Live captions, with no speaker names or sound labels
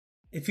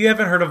If you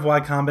haven't heard of Y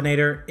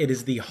Combinator, it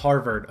is the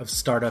Harvard of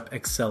startup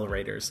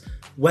accelerators.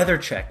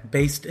 WeatherCheck,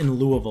 based in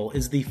Louisville,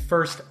 is the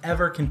first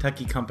ever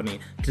Kentucky company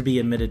to be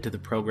admitted to the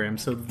program.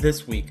 So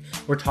this week,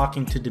 we're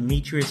talking to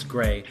Demetrius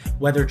Gray,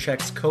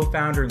 WeatherCheck's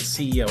co-founder and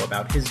CEO,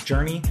 about his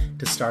journey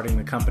to starting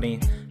the company.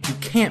 You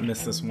can't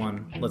miss this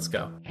one. Let's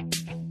go.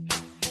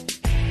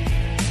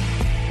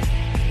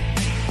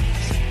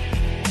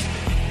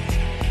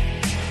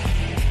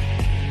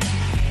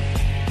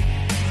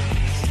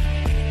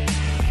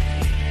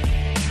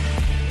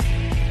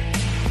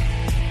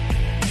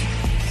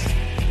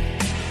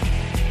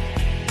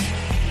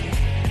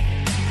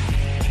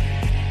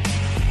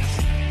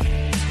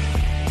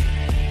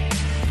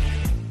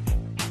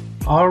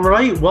 All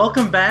right,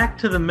 welcome back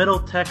to the Middle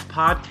Tech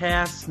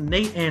Podcast.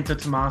 Nate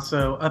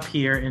Antetomaso up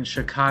here in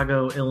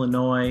Chicago,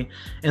 Illinois.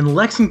 In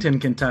Lexington,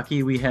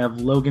 Kentucky, we have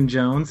Logan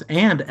Jones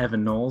and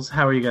Evan Knowles.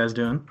 How are you guys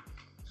doing?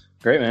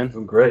 Great, man.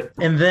 I'm great.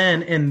 And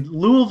then in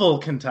Louisville,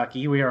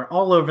 Kentucky, we are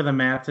all over the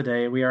map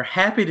today. We are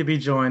happy to be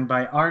joined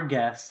by our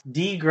guest,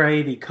 D.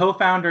 Gray, the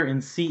co-founder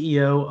and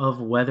CEO of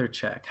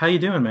WeatherCheck. How you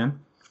doing, man?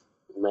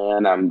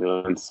 Man, I'm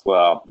doing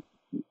swell.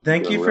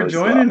 Thank you for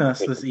joining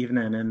us this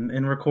evening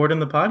and recording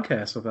the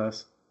podcast with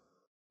us.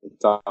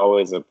 It's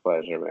always a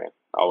pleasure, man.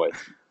 Always.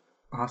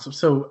 Awesome.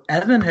 So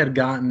Evan had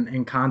gotten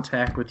in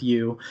contact with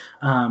you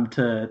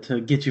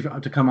to get you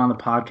to come on the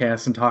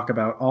podcast and talk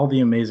about all the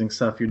amazing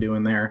stuff you're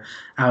doing there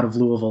out of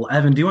Louisville.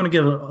 Evan, do you want to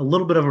give a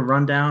little bit of a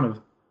rundown of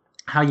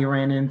how you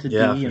ran into D?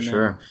 Yeah, and for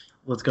sure.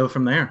 Let's go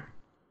from there.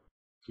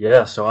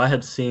 Yeah, so I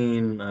had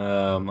seen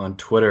on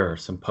Twitter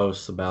some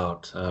posts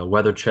about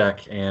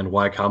WeatherCheck and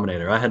Y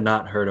Combinator. I had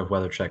not heard of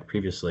WeatherCheck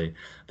previously.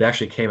 They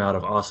actually came out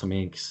of Awesome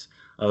Inc.'s.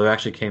 They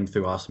actually came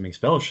through Awesome Inc.'s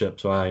fellowship.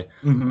 So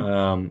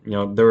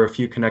there were a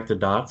few connected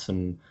dots,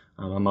 and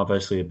I'm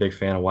obviously a big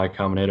fan of Y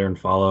Combinator and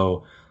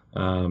follow,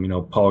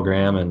 Paul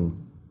Graham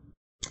and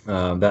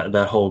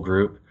that whole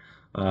group,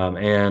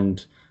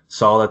 and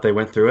saw that they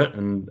went through it.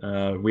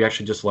 And we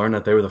actually just learned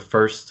that they were the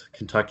first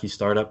Kentucky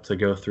startup to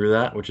go through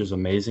that, which is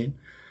amazing.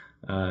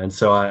 And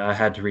so I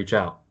had to reach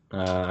out.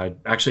 I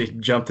actually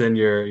jumped in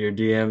your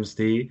DMs,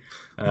 D,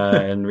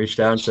 and reached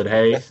out and said,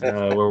 hey,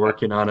 we're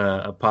working on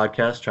a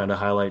podcast trying to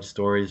highlight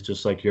stories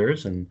just like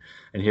yours. And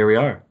here we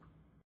are.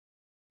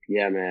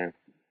 Yeah, man.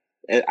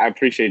 I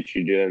appreciate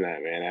you doing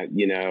that, man.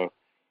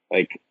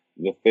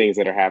 The things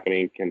that are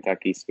happening in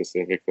Kentucky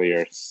specifically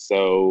are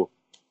so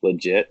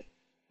legit.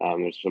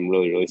 There's some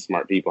really, really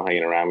smart people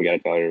hanging around. We got to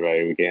tell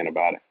everybody we can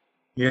about it.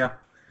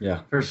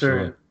 Yeah, for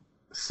sure.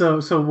 So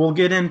we'll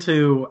get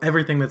into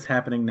everything that's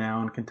happening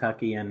now in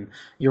Kentucky and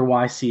your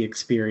YC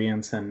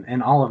experience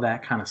and all of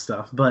that kind of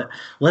stuff. But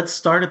let's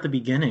start at the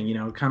beginning,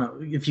 kind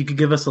of if you could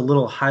give us a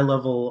little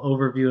high-level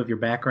overview of your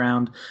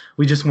background.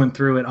 We just went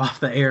through it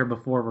off the air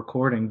before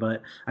recording,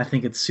 but I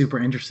think it's super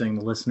interesting.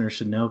 The listeners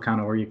should know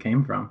kind of where you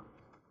came from.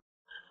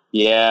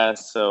 Yeah,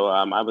 so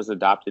I was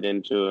adopted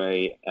into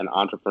an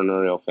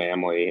entrepreneurial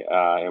family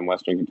in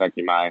Western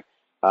Kentucky. My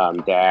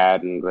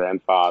dad and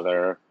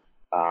grandfather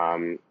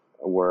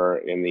were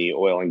in the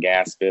oil and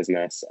gas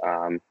business,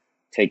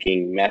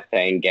 taking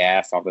methane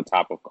gas off the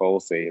top of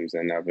coal seams,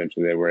 and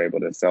eventually they were able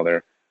to sell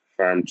their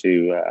firm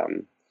to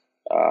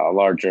a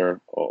larger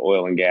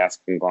oil and gas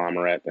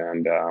conglomerate.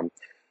 And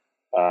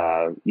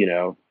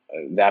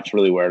that's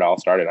really where it all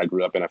started. I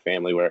grew up in a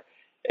family where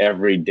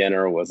every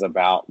dinner was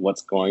about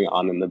what's going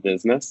on in the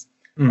business.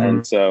 Mm-hmm.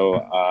 And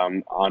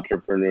so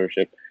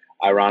entrepreneurship,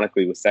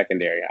 ironically, was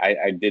secondary.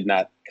 I did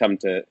not come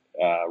to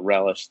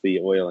relish the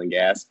oil and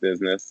gas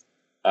business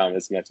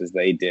as much as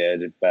they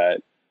did,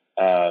 but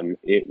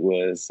it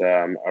was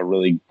a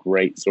really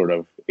great sort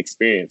of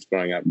experience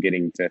growing up,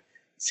 getting to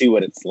see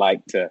what it's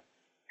like to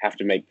have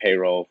to make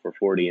payroll for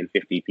 40 and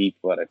 50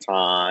 people at a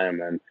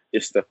time, and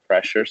just the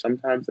pressure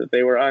sometimes that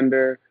they were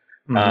under,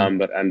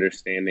 but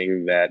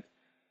understanding that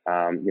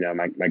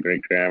my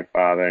great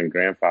grandfather and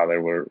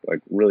grandfather were like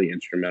really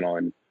instrumental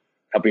in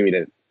helping me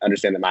to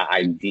understand that my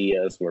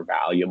ideas were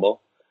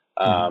valuable.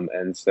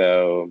 And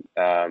so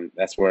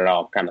that's where it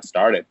all kind of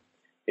started.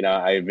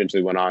 I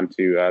eventually went on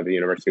to the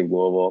University of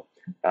Louisville,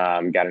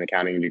 got an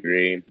accounting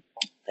degree,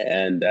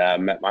 and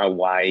met my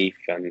wife.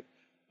 And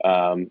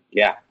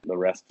the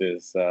rest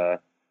is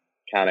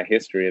kind of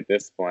history at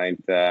this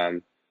point,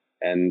 and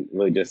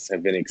really just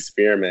have been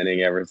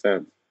experimenting ever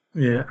since.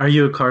 Yeah. Are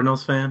you a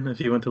Cardinals fan if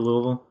you went to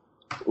Louisville?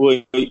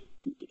 Well,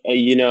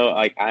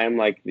 I am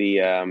like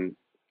the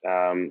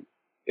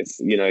it's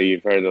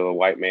you've heard of the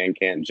white man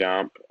can't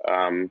jump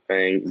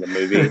thing, the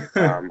movie.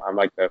 I'm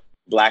like the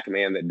black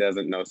man that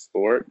doesn't know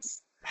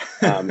sports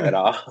at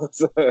all.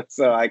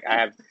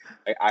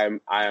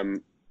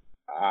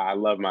 I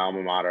love my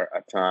alma mater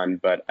a ton,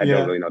 but I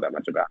don't really know that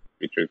much about it, to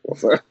be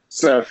truthful.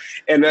 So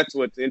and that's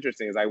what's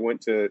interesting is I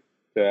went to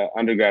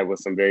undergrad with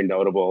some very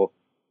notable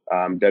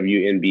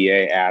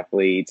WNBA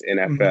athletes,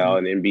 NFL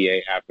and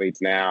NBA athletes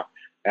now.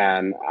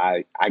 And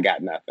I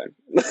got nothing.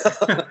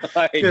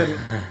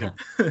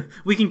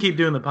 We can keep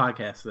doing the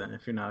podcast then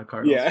if you're not a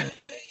Cardinals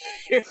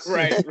fan.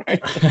 Right.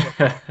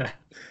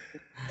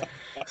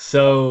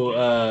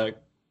 So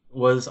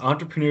Was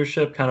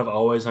entrepreneurship kind of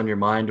always on your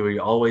mind? Were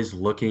you always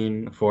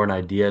looking for an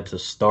idea to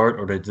start,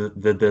 or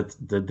did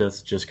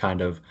this just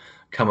kind of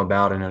come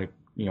about and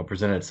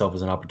present itself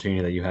as an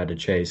opportunity that you had to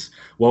chase?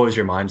 What was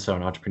your mindset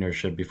on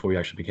entrepreneurship before you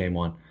actually became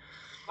one?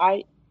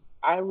 I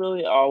I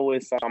really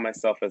always saw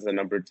myself as a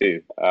number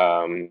two.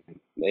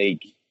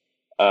 Like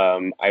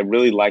I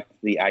really liked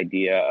the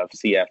idea of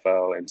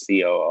CFO and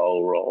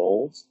COO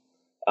roles,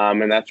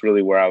 and that's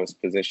really where I was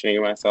positioning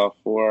myself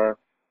for.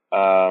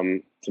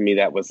 To me,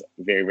 that was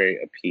very, very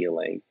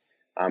appealing.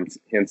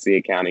 Hence the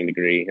accounting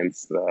degree,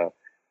 hence the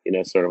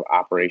sort of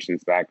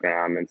operations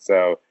background, and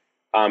so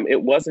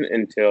it wasn't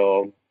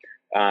until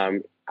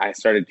I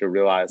started to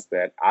realize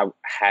that I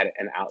had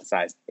an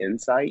outsized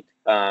insight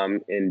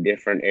in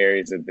different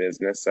areas of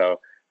business. So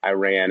I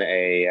ran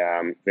a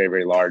very,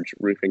 very large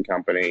roofing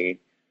company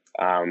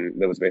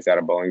that was based out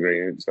of Bowling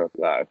Green. So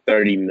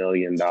 $30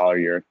 million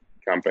year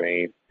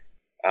company.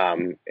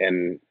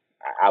 And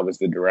I was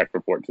the direct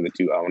report to the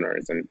two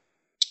owners. And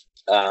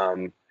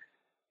um,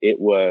 it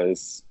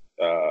was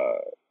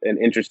an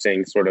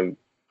interesting sort of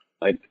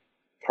like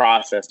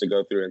process to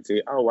go through and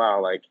see, oh,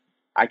 wow, like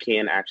I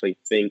can actually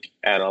think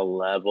at a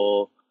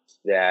level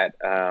that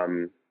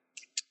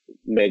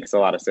makes a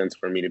lot of sense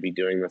for me to be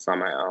doing this on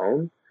my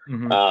own.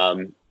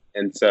 Hmm.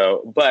 And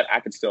so, but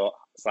I could still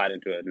slide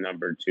into a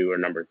number two or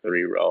number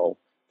three role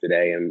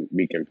today and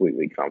be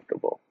completely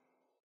comfortable.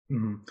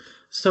 Hmm.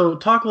 So,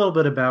 talk a little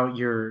bit about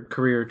your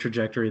career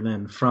trajectory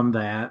then from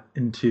that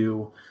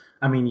into,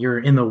 I mean, you're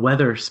in the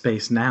weather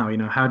space now.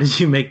 How did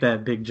you make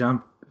that big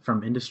jump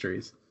from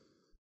industries?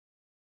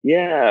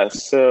 Yeah.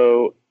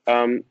 So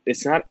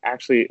it's not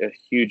actually a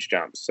huge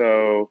jump.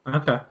 So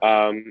Okay.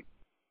 um,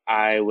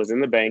 I was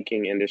in the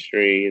banking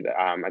industry.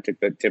 I took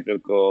the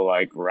typical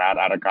like route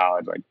out of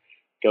college, like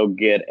go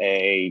get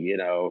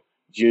a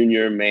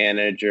junior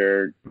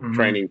manager Hmm.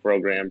 training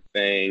program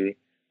thing.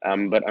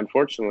 But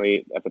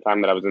unfortunately, at the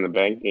time that I was in the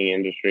banking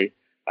industry,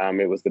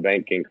 it was the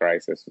banking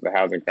crisis, the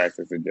housing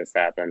crisis that just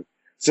happened.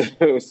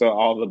 So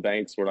all the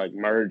banks were like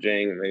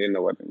merging, and they didn't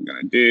know what they were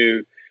going to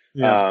do.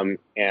 Yeah.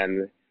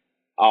 And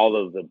all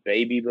of the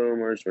baby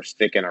boomers were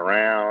sticking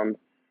around.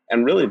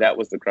 And really, that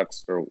was the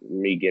crux for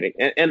me getting.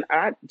 And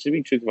I, to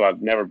be truthful,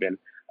 I've never been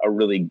a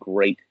really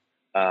great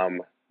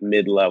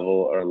mid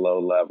level or low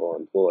level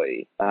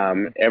employee.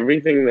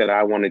 Everything that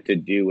I wanted to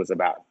do was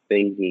about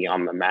thinking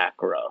on the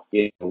macro,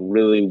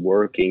 really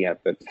working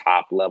at the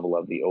top level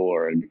of the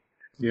org.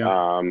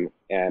 Yeah.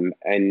 And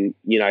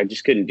I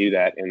just couldn't do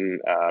that in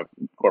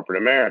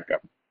corporate America.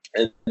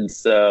 And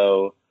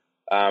so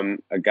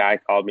a guy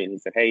called me and he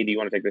said, "Hey, do you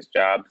want to take this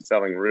job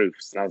selling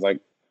roofs?" And I was like,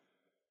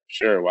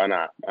 "Sure, why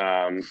not?"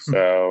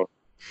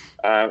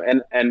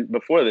 And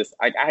before this,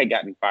 I had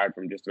gotten fired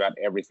from just about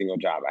every single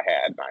job I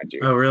had, mind you.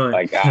 Oh, really?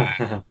 Like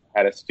I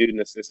had a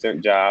student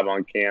assistant job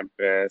on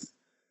campus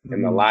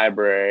in the Hmm.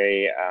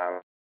 library.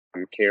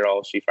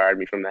 Carol, she fired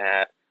me from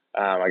that.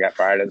 I got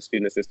fired as a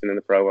student assistant in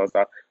the provost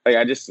office. Like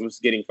I just was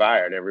getting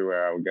fired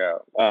everywhere I would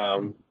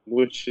go,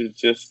 which is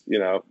just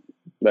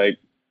like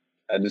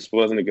I just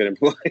wasn't a good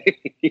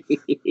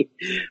employee.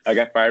 I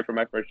got fired from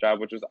my first job,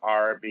 which was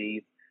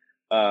Arby's.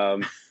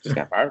 Just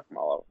got fired from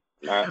all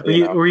of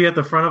them. Were you at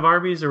the front of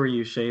Arby's or were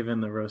you shaving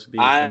the roast beef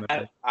in I the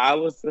back? I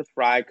was the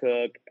fry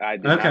cook. I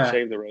did not Okay.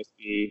 shave the roast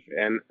beef,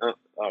 and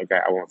okay,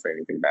 I won't say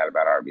anything bad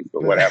about Arby's,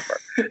 but whatever.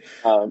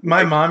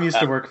 My Like, mom used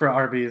to work for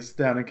Arby's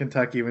down in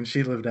Kentucky when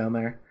she lived down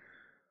there.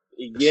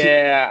 She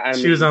yeah, I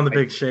she was mean, on the like,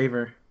 big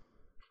shaver.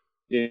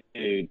 dude,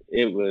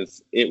 it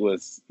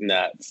was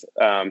nuts.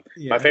 My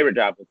Yeah. favorite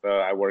job was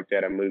I worked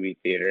at a movie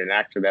theater, and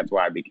actually that's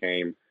why I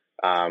became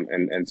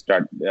and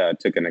start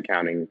took an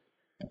accounting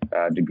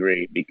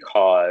degree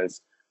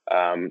because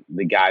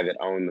the guy that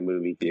owned the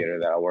movie theater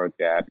that I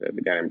worked at,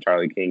 the guy named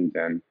Charlie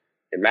Kington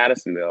in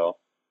Madisonville,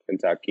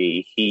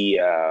 Kentucky, he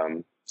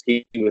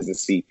was a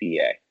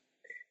CPA.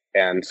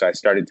 And so I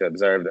started to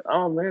observe that,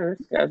 oh man,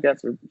 this guy's got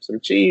some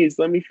cheese.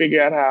 Let me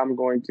figure out how I'm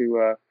going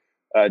to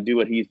do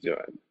what he's doing.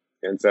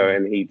 And so, Yeah.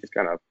 and he just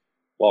kind of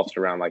waltzed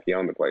around like he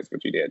owned the place,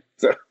 which he did.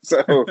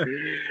 So,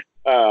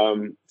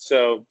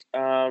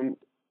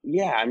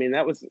 yeah, I mean,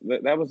 that was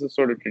the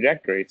sort of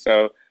trajectory.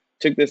 So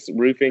took this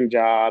roofing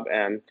job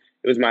and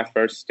it was my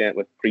first stint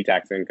with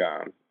pre-tax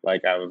income.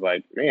 Like I was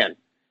like, man,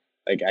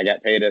 like I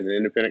got paid as an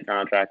independent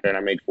contractor and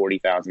I made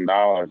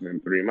 $40,000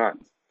 in 3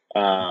 months.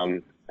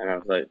 And I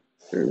was like,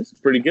 this is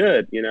pretty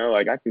good,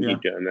 like I can Yeah.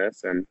 keep doing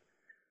this. And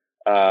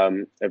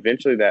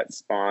eventually that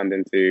spawned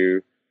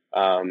into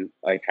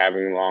like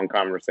having long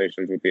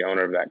conversations with the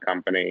owner of that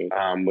company,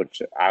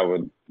 which I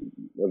would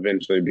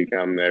eventually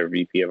become their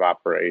VP of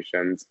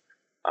operations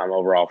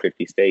over all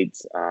 50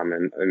 states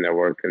and their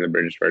work in the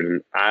British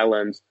Virgin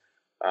Islands.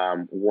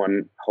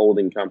 One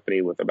holding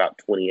company with about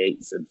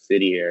 28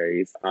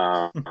 subsidiaries,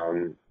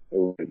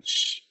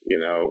 which,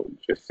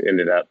 just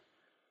ended up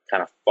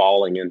kind of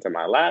falling into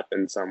my lap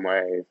in some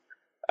ways.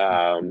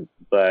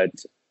 But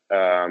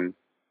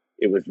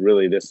it was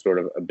really this sort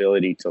of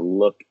ability to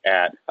look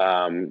at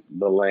the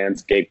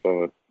landscape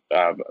of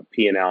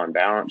P&L and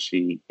balance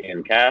sheet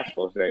and cash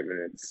flow statement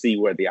and see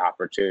where the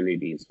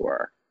opportunities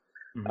were.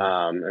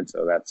 And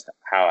so that's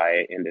how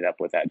I ended up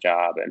with that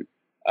job.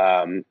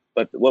 And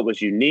but what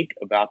was unique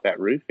about that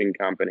roofing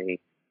company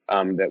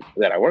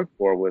that I worked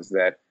for was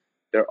that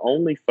their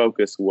only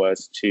focus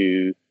was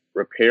to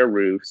repair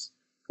roofs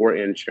for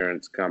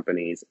insurance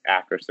companies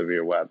after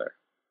severe weather.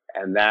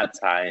 And that's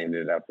how I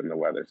ended up in the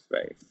weather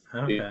space.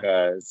 Okay.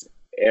 Because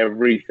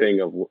everything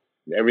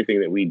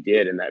that we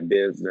did in that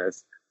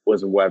business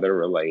was weather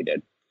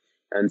related.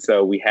 And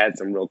so we had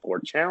some real core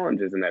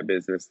challenges in that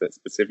business that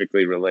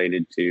specifically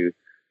related to,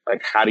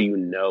 like, how do you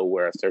know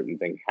where a certain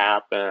thing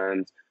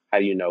happens? How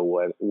do you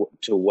know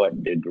to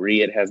what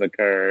degree it has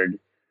occurred?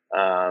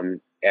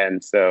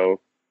 And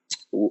so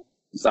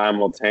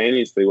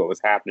simultaneously, what was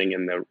happening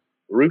in the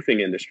roofing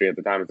industry at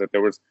the time is that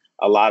there was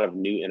a lot of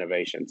new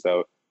innovation.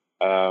 So,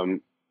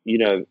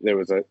 there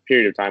was a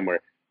period of time where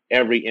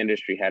every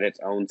industry had its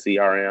own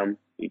CRM.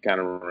 You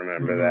kind of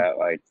remember that,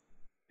 like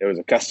there was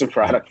a custom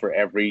product for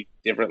every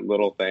different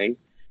little thing.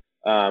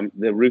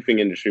 The roofing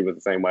industry was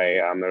the same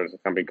way. There was a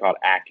company called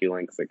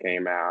AccuLynx that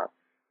came out.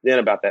 Then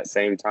about that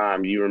same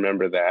time, you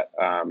remember that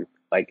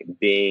like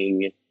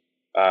Bing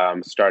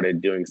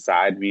started doing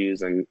side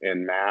views and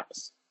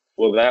maps.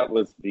 Well, that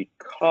was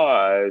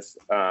because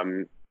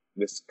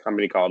this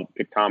company called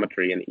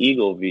Pictometry and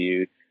Eagle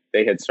View,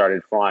 they had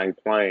started flying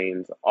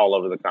planes all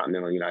over the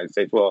continental United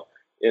States. Well,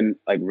 in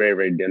like very,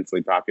 very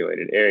densely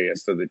populated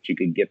areas so that you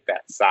could get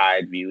that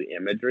side view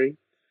imagery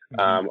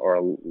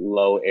or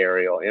low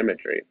aerial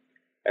imagery.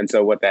 And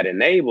so what that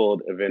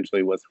enabled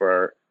eventually was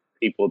for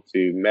people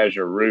to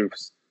measure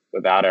roofs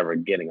without ever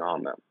getting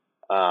on them.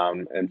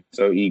 And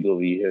so Eagle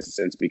View has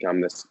since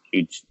become this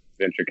huge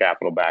venture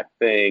capital backed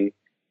thing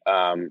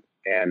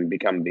and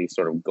become the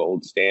sort of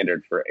gold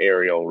standard for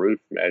aerial roof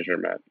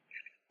measurement.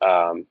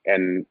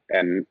 And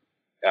in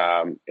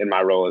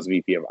my role as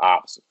VP of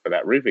Ops for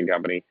that roofing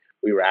company,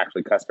 we were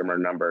actually customer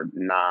number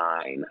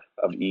 9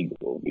 of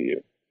Eagle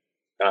View.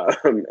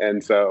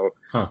 And so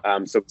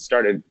we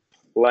started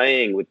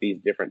playing with these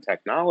different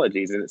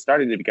technologies, and it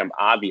started to become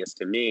obvious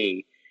to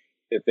me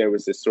that there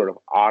was this sort of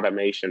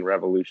automation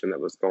revolution that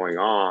was going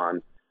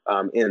on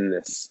in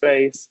this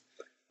space.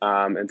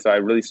 And so I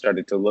really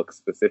started to look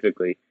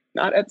specifically,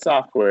 not at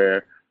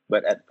software,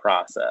 but at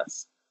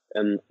process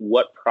and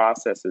what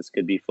processes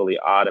could be fully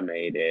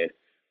automated,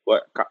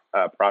 what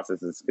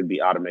processes could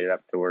be automated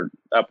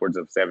upwards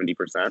of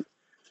 70%.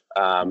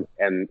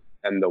 And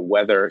the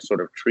weather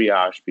sort of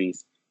triage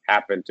piece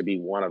happened to be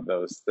one of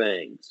those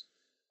things.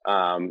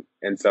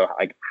 And so,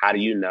 like, how do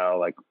you know,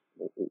 like,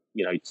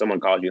 someone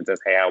calls you and says,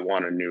 hey, I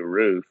want a new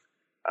roof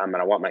and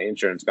I want my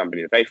insurance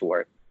company to pay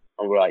for it.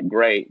 And we're like,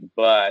 great,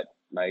 but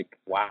like,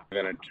 why am I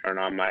going to turn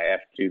on my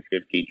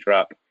F-250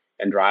 truck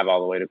and drive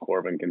all the way to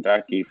Corbin,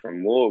 Kentucky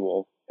from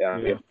Louisville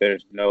if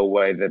there's no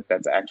way that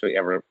that's actually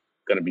ever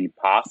going to be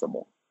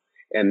possible?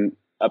 And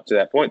up to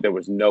that point, there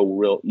was no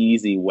real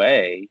easy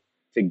way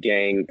to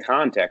gain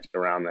context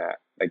around that.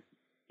 Like,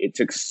 it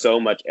took so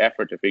much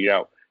effort to figure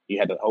out. You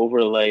had to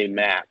overlay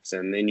maps,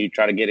 and then you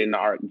try to get into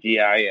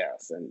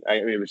ArcGIS, and I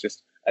mean, it was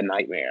just a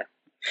nightmare.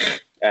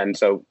 And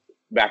so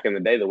back in the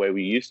day, the way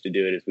we used to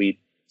do it is as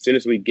soon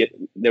as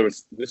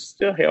there's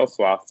still hail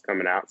swaths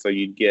coming out, so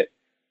you'd get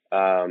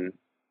a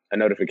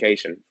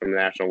notification from the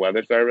National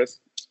Weather Service,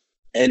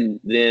 and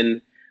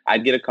then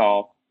I'd get a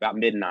call about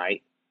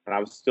midnight, and I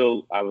was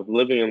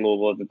living in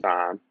Louisville at the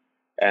time,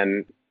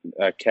 and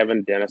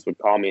Kevin Dennis would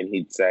call me and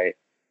he'd say,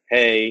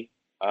 hey,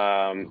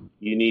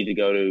 you need to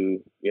go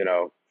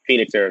to,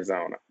 Phoenix,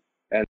 Arizona.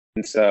 And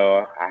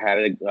so I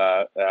had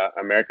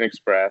American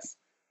Express,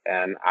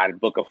 and I'd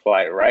book a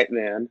flight right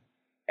then.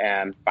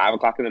 And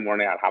 5:00 in the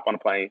morning, I'd hop on a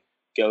plane,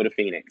 go to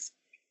Phoenix.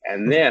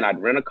 And then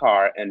I'd rent a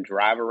car and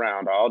drive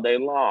around all day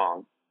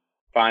long,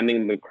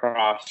 finding the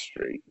cross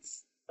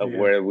streets of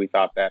where we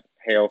thought that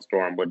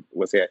hailstorm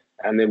was hit.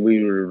 And then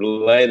we would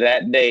relay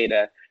that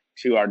data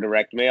to our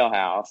direct mail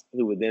house,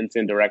 who would then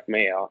send direct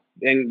mail.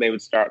 Then they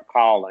would start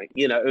calling.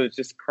 It was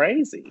just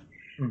crazy.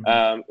 It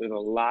was a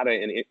lot of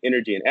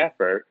energy and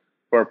effort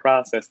for a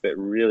process that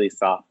really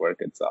software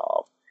could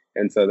solve.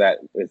 And so that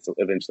is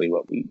eventually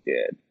what we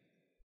did.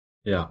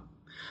 Yeah.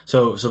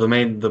 So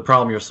the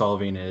problem you're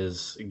solving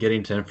is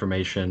getting to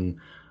information.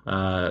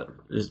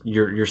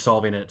 You're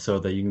solving it so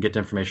that you can get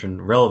to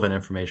relevant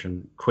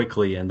information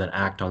quickly, and then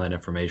act on that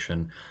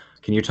information.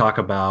 Can you talk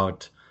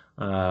about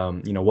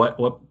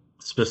what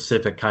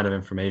specific kind of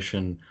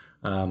information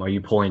are you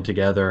pulling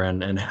together,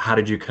 and how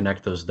did you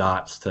connect those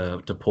dots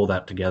to pull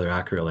that together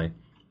accurately?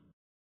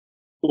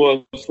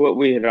 Well, it's what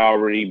we had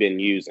already been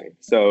using.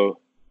 So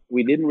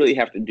we didn't really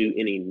have to do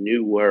any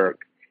new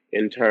work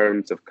in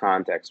terms of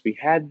context. We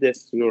had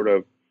this sort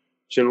of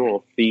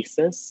general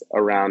thesis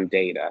around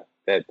data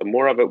that the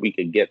more of it we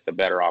could get, the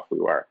better off we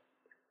were.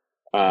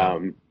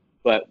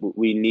 But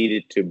we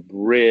needed to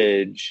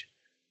bridge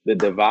the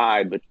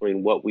divide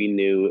between what we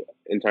knew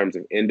in terms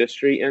of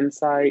industry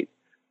insight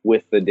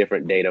with the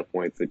different data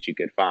points that you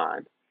could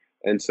find.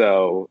 And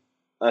so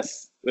a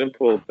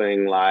simple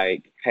thing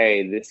like,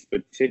 hey, this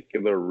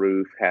particular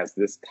roof has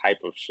this type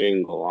of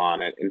shingle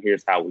on it, and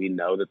here's how we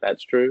know that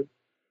that's true.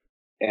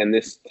 And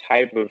this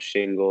type of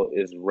shingle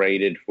is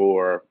rated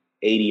for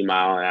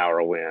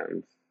 80-mile-an-hour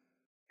winds.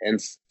 And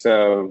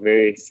so,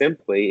 very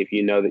simply, if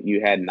you know that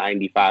you had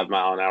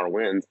 95-mile-an-hour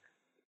winds,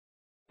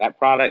 that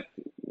product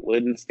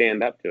wouldn't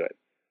stand up to it.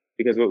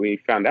 Because what we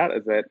found out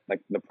is that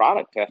like the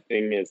product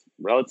testing is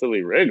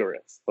relatively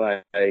rigorous.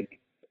 Like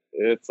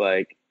it's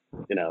like,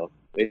 you know,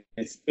 they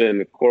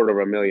spend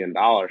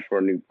 $250,000 for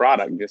a new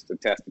product just to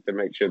test it to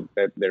make sure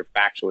that they're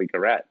factually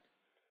correct.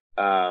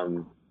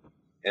 And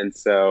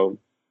so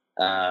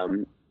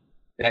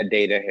that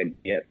data had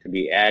yet to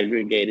be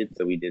aggregated,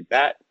 so we did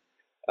that,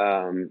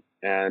 and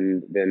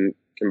then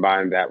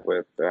combined that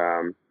with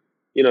the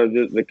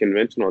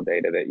conventional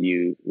data that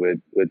you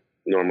would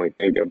normally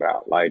think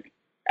about, like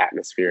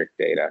atmospheric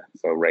data,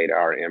 so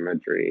radar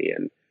imagery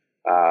and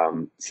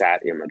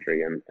sat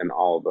imagery and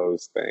all of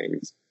those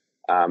things.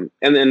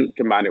 And then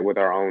combine it with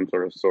our own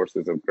sort of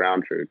sources of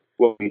ground truth.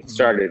 What we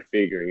started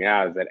figuring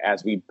out is that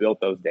as we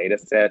built those data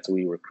sets,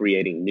 we were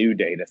creating new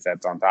data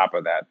sets on top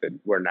of that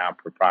were now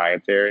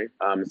proprietary.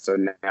 So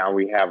now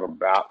we have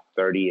about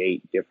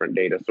 38 different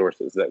data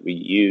sources that we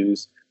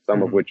use,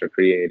 some of which are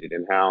created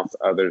in-house,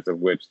 others of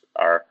which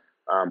are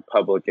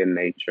public in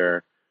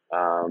nature,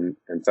 and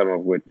some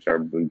of which are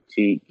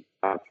boutique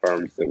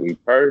firms that we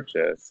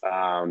purchase.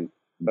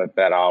 But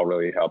that all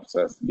really helps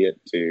us get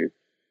to,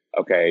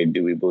 okay,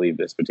 do we believe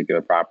this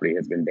particular property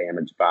has been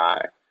damaged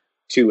by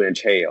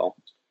 2-inch hail?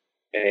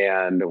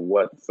 And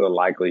what's the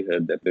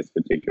likelihood that this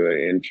particular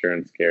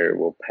insurance carrier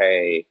will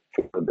pay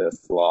for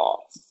this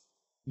loss?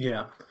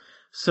 Yeah.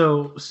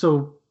 So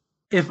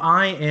if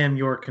I am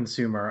your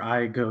consumer,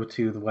 I go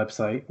to the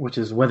website, which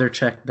is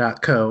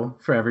weathercheck.co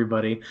for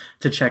everybody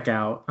to check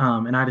out,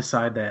 and I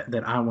decide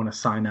that I want to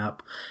sign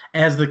up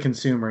as the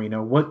consumer. You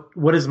know,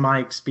 what is my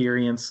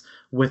experience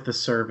with the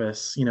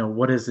service? You know,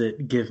 what does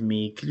it give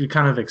me? Could you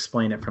kind of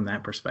explain it from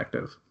that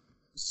perspective?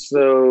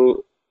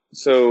 So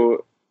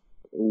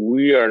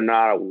we are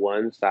not a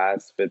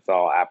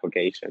one-size-fits-all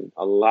application.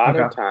 A lot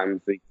of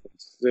times the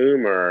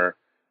consumer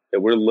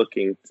that we're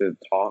looking to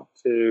talk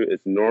to is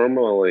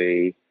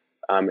normally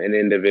an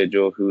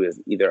individual who is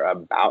either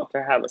about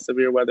to have a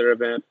severe weather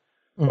event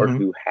or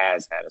who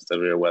has had a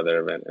severe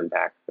weather event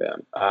impact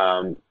them.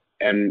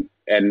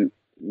 And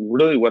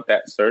really what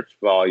that search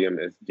volume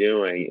is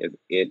doing is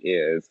it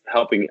is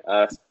helping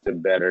us to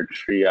better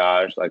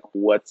triage, like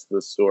what's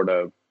the sort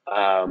of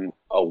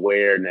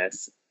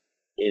awareness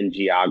in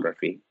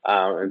geography.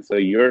 And so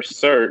your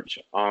search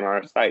on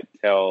our site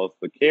tells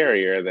the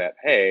carrier that,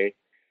 hey,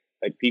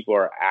 like people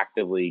are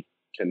actively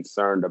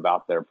concerned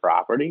about their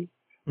property,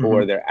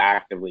 or they're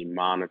actively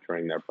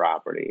monitoring their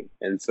property.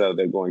 And so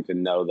they're going to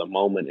know the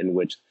moment in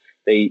which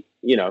they,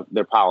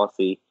 their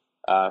policy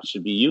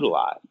should be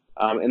utilized.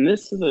 And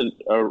this is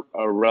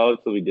a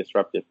relatively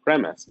disruptive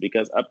premise,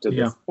 because up to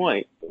this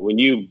point, when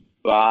you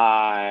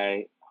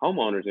buy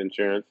homeowners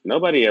insurance,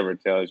 nobody ever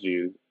tells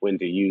you when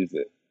to use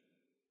it,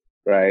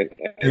 right?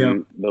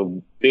 And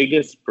the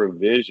biggest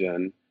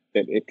provision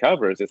that it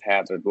covers is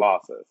hazard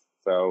losses.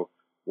 So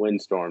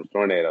windstorms,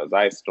 tornadoes,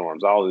 ice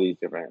storms, all of these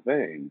different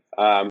things.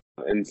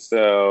 And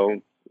so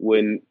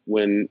when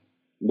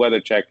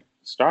WeatherCheck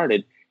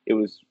started,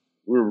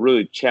 we're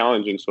really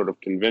challenging sort of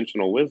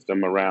conventional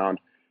wisdom around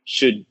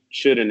should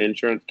an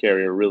insurance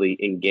carrier really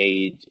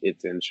engage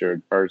its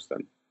insured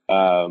person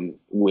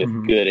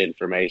with good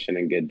information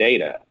and good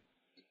data.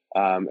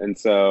 And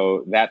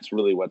so that's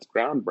really what's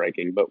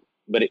groundbreaking,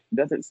 but it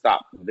doesn't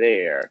stop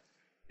there.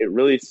 It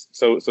really,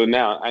 so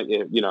now, I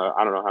don't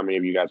know how many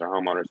of you guys are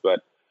homeowners,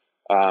 but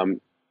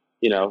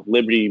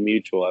Liberty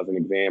Mutual, as an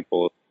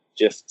example,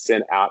 just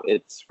sent out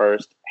its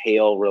first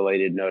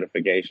hail-related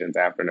notifications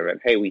after an event.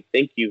 Hey, we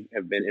think you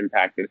have been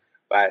impacted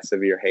by a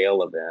severe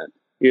hail event.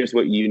 Here's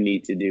what you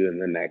need to do in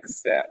the next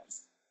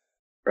steps,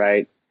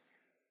 right?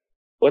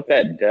 What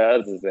that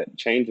does is it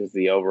changes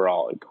the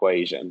overall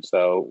equation.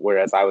 So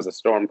whereas I was a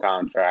storm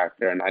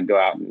contractor and I'd go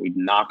out and we'd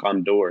knock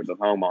on doors of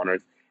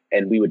homeowners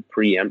and we would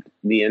preempt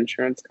the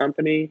insurance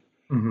company,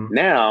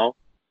 now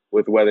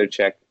with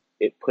WeatherCheck,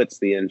 it puts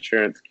the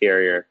insurance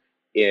carrier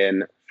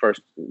in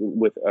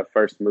with a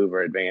first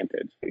mover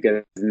advantage,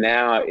 because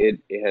now it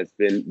has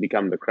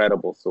become the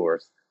credible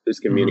source who's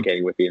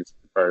communicating with the insurance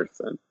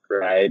person,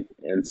 right?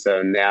 And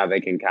so now they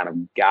can kind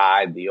of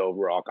guide the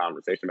overall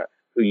conversation about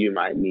who you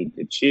might need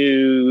to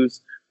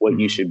choose, what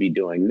you should be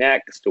doing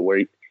next, or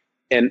where,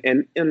 and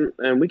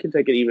we can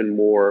take it even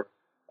more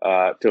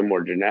to a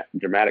more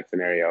dramatic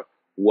scenario.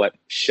 What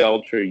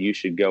shelter you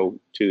should go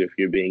to if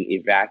you're being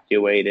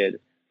evacuated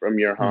from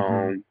your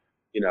home,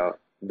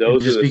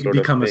 those are the sort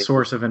of become a things.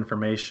 Source of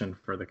information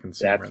for the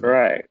consumer.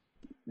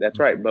 That's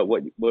right. But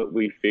what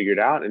we figured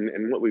out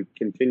and what we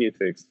continue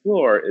to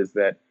explore is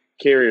that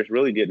carriers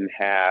really didn't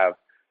have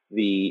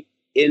the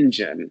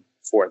engine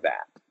for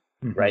that,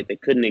 right? They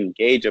couldn't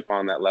engage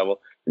upon that level,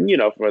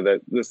 for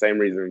the same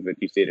reasons that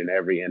you see it in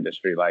every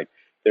industry. Like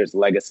there's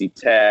legacy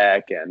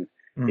tech and,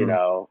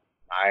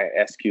 my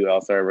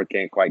SQL server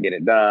can't quite get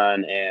it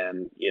done,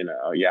 and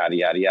yada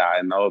yada yada.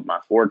 And know my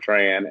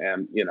Fortran,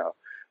 and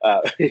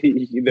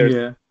there's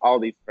Yeah. all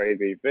these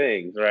crazy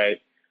things,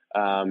 right?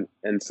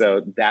 And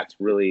so that's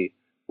really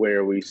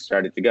where we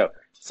started to go.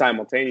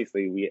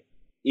 Simultaneously, we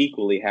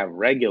equally have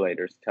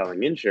regulators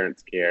telling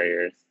insurance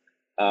carriers,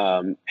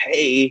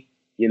 "Hey,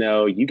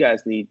 you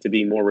guys need to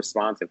be more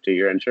responsive to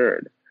your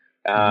insured."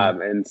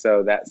 And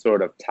so that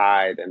sort of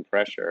tide and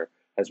pressure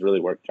has really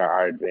worked to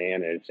our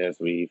advantage as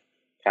we've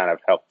kind of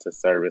helped to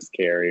service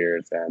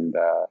carriers and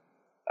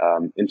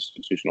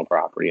institutional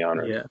property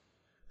owners. Yeah.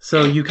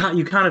 So you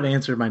kind of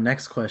answered my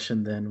next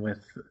question then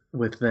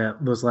with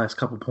those last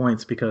couple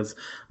points, because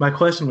my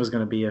question was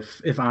going to be,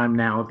 if I'm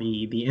now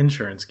the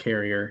insurance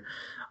carrier,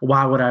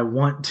 why would I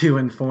want to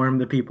inform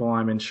the people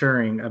I'm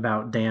insuring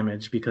about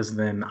damage, because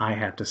then I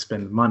have to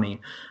spend money.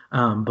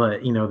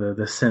 But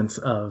the sense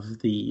of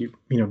the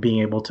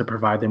being able to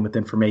provide them with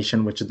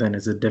information, which then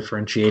is a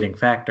differentiating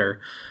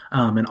factor,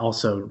 and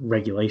also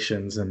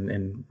regulations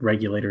and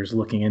regulators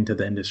looking into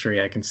the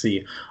industry, I can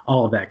see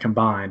all of that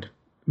combined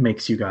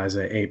makes you guys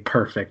a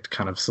perfect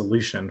kind of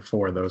solution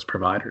for those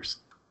providers.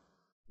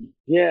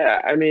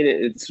 Yeah, I mean,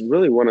 it's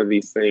really one of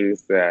these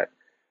things that,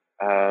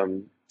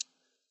 um,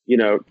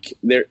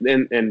 there,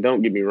 and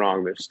don't get me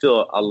wrong, there's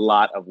still a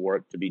lot of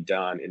work to be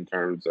done in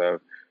terms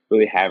of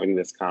really having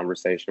this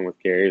conversation with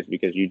carriers,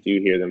 because you do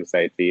hear them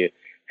say to you,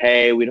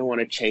 "Hey, we don't want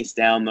to chase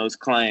down those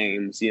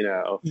claims."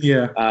 Yeah.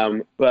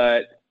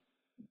 But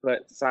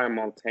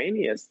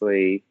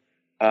simultaneously,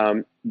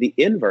 the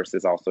inverse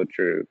is also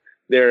true.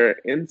 There are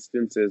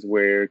instances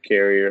where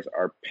carriers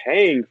are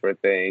paying for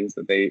things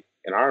that they,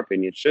 in our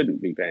opinion,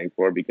 shouldn't be paying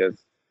for,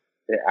 because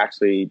they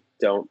actually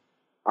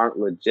aren't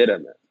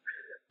legitimate.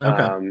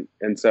 Okay.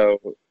 And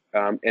so,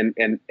 and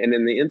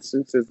in the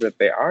instances that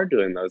they are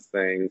doing those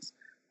things,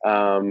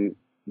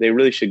 they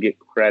really should get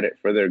credit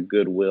for their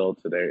goodwill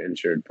to their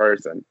insured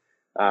person.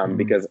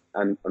 Because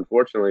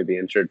unfortunately, the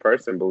insured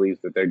person believes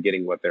that they're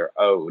getting what they're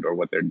owed or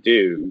what they're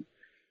due,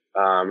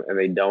 and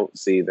they don't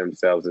see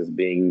themselves as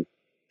being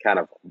kind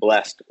of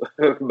blessed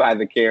by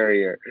the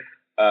carrier,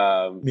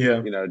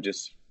 Yeah.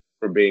 just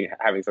for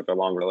having such a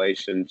long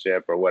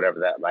relationship or whatever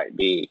that might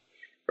be,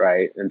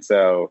 right? And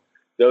so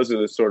those are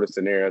the sort of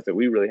scenarios that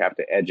we really have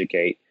to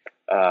educate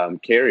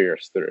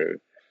carriers through,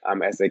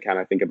 as they kind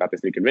of think about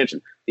this new convention.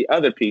 The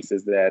other piece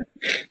is that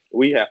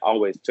we have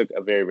always took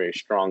a very, very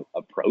strong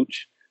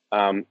approach.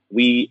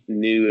 We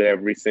knew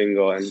every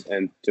single,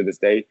 and to this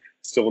day,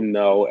 still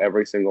know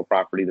every single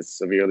property that's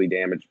severely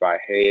damaged by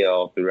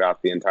hail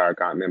throughout the entire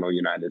continental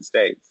United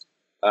States.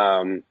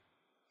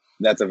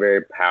 That's a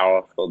very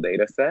powerful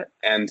data set.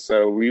 And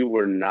so we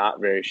were not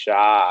very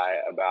shy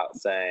about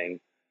saying,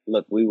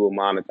 look, we will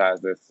monetize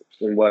this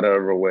in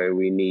whatever way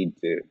we need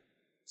to.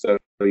 So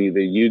either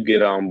you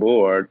get on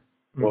board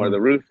or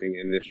the roofing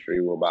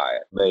industry will buy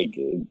it. Like,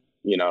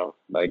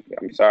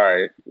 I'm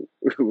sorry,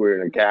 we're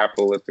in a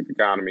capitalistic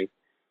economy.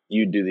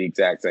 You do the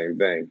exact same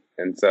thing.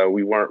 And so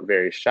we weren't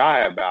very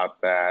shy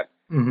about that.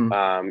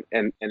 And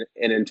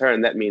in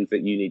turn, that means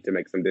that you need to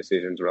make some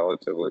decisions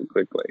relatively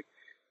quickly,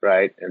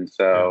 right? And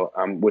so,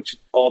 which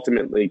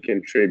ultimately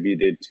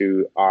contributed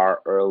to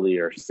our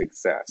earlier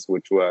success,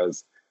 which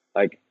was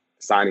like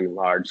signing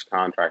large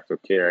contracts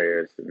with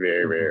carriers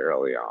very, very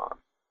early on.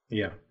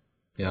 Yeah.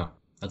 Yeah.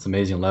 That's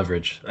amazing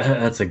leverage.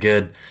 That's a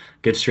good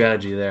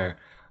strategy there.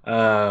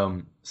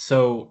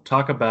 So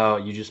talk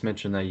about, you just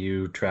mentioned that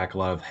you track a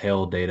lot of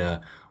hail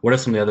data. What are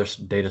some of the other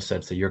data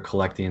sets that you're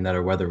collecting that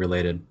are weather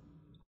related?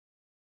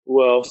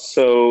 Well,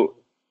 so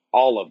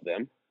all of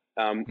them.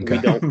 Okay. We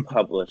don't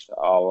publish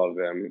all of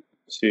them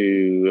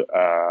to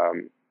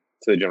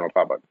the general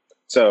public.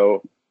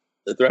 So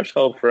the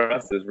threshold for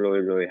us is really,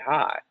 really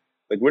high.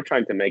 Like, we're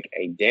trying to make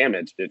a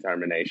damage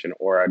determination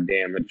or a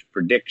damage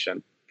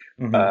prediction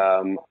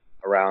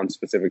around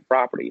specific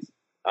properties,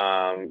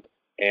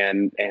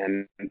 and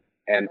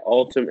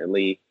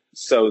ultimately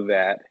so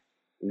that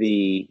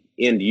the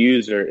end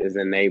user is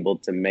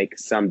enabled to make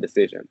some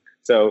decision.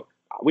 So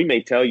we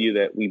may tell you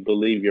that we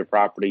believe your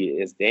property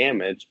is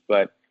damaged,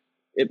 but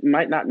it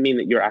might not mean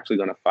that you're actually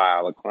going to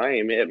file a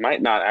claim. It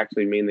might not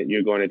actually mean that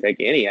you're going to take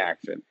any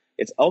action.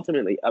 It's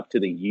ultimately up to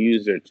the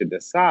user to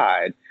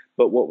decide.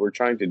 But what we're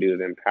trying to do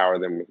is empower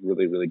them with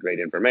really, really great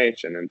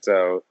information. And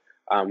so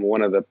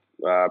one of the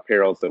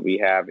perils that we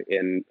have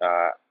in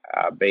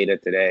beta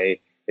today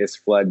is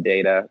flood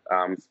data,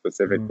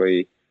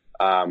 specifically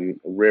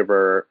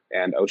river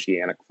and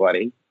oceanic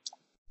flooding.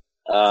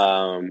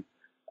 So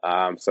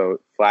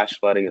flash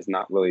flooding is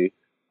not really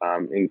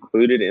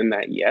included in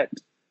that yet,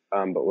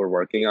 but we're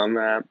working on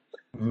that.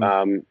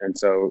 And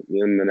so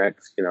in the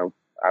next,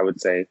 I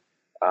would say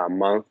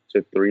month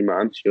to 3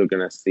 months, you're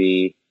going to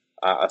see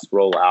us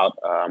roll out,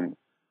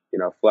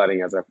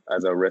 flooding as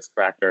a risk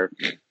factor.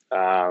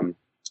 And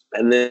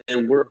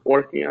then we're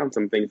working on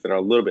some things that are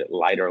a little bit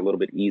lighter, a little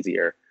bit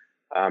easier,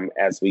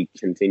 as we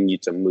continue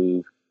to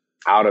move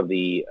out of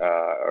the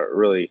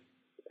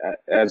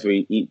as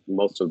we eat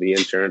most of the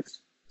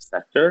insurance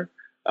sector.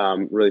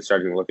 really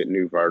starting to look at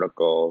new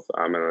verticals,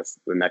 and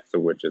the next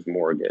of which is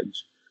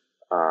mortgage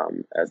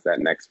as that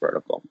next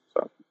vertical.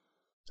 So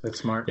that's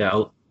smart.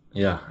 Yeah,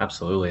 yeah,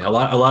 absolutely. A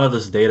lot of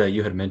this data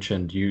you had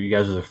mentioned, you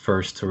guys are the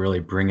first to really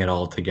bring it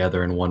all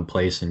together in one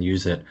place and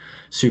use it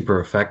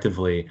super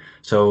effectively.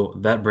 So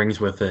that brings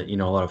with it, a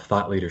lot of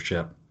thought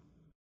leadership.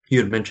 You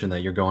had mentioned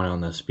that you're going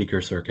on the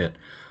speaker circuit.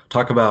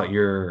 Talk about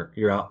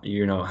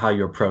how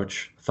you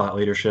approach thought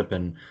leadership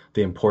and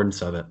the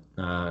importance of it,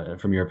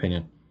 from your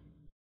opinion.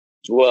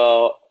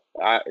 well,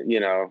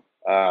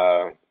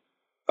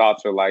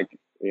 thoughts are like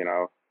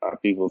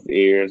people's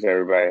ears.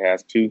 Everybody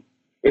has two.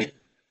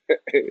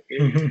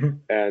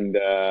 And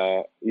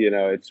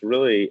it's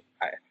really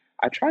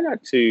I try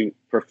not to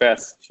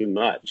profess too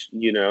much,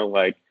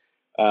 like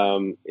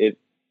it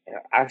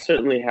I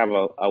certainly have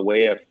a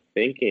way of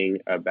thinking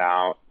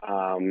about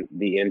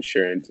the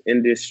insurance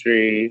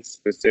industry,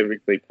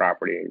 specifically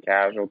property and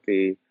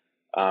casualty,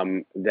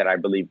 that I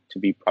believe to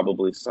be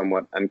probably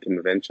somewhat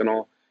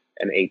unconventional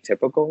and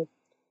atypical,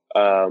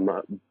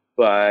 um,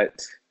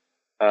 but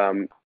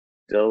um,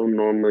 don't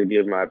normally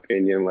give my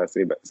opinion unless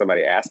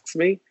somebody asks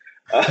me.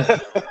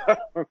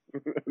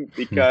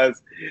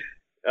 because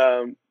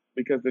um,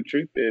 because the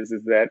truth is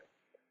that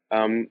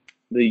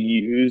the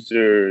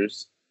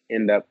users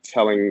end up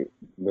telling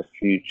the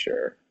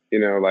future.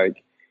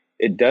 Like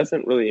it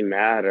doesn't really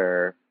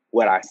matter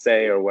what I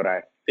say or what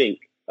I think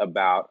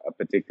about a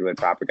particular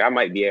topic. I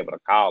might be able to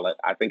call it.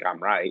 I think I'm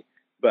right.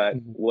 But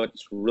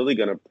what's really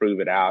going to prove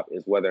it out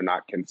is whether or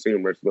not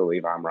consumers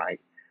believe I'm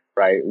right,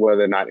 right?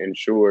 Whether or not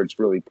insureds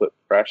really put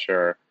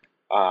pressure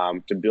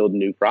to build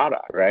new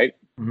product, right?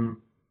 Mm-hmm.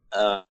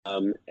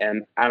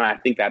 And I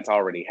think that's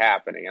already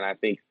happening, and I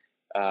think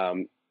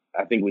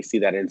we see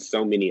that in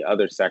so many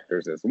other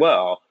sectors as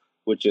well,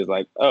 which is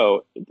like,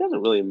 oh, it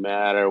doesn't really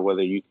matter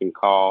whether you can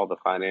call the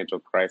financial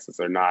crisis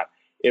or not.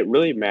 It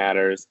really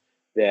matters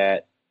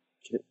that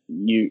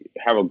you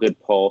have a good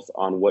pulse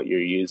on what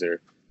your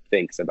user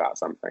thinks about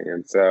something,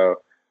 and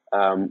so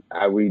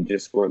we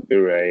just went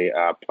through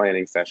a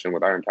planning session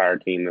with our entire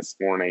team this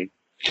morning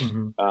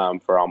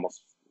for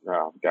almost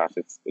oh gosh,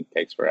 it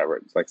takes forever.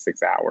 It's like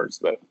 6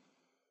 hours, but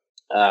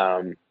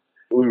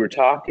we were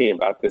talking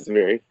about this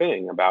very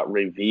thing about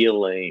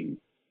revealing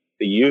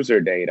the user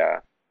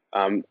data,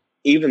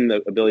 even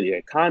the ability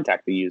to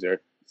contact the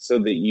user so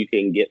that you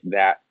can get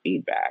that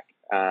feedback.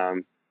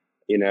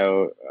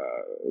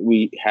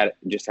 We had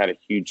a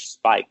huge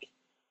spike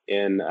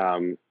in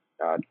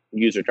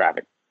user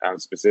traffic,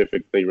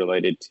 specifically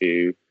related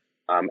to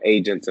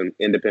agents and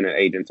independent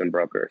agents and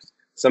brokers.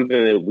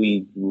 Something that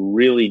we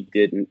really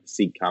didn't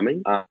see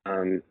coming.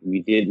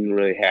 We didn't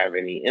really have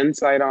any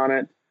insight on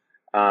it.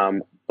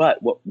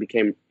 But what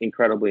became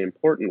incredibly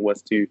important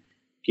was to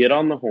get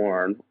on the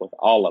horn with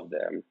all of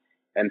them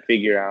and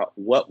figure out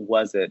what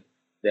was it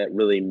that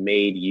really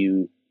made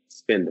you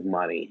spend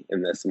money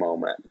in this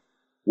moment.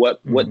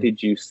 What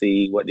did you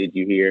see? What did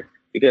you hear?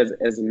 Because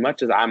as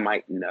much as I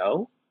might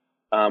know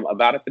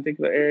about a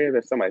particular area,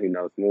 there's somebody who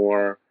knows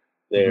more.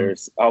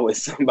 There's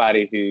always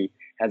somebody who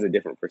has a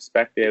different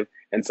perspective.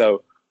 And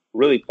so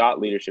really thought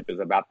leadership is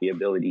about the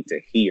ability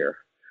to hear,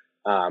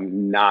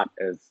 not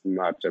as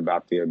much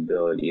about the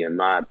ability, in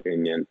my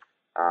opinion,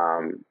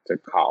 to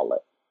call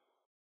it.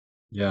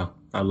 Yeah,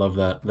 I love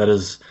that. That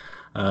is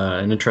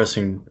an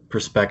interesting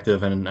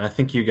perspective, and I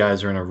think you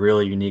guys are in a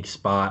really unique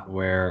spot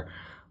where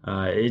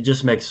it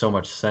just makes so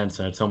much sense,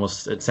 and it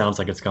sounds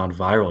like it's gone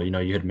viral.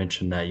 You had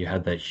mentioned that you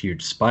had that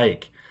huge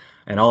spike,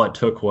 and all it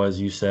took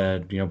was, you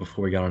said,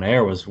 before we got on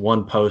air, was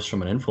one post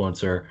from an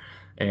influencer,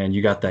 and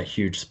you got that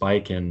huge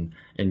spike in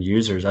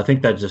users. I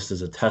think that just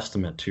is a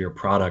testament to your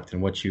product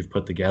and what you've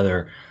put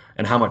together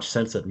and how much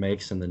sense it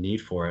makes and the need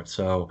for it.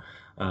 So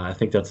I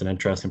think that's an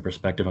interesting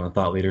perspective on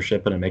thought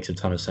leadership, and it makes a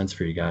ton of sense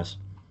for you guys.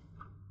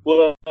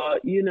 Well,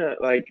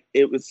 like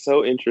it was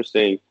so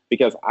interesting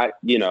because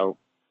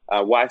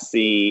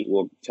YC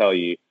will tell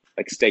you,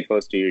 like, stay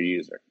close to your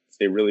user,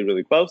 stay really,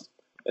 really close.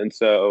 And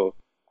so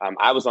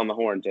I was on the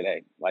horn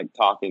today, like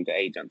talking to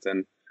agents,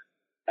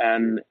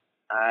 and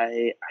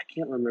I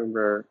can't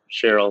remember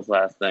Cheryl's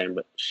last name,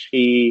 but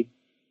she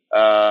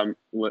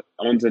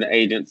owns an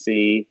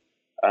agency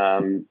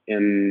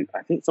in,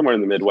 I think, somewhere in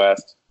the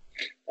Midwest.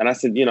 And I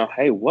said,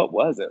 hey, what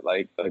was it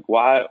like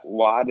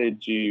why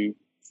did you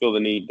feel the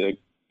need to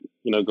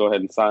go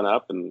ahead and sign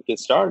up and get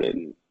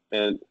started?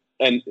 And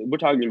we're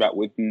talking about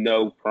with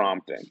no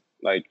prompting,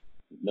 like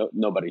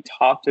nobody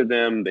talked to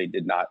them. They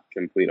did not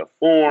complete a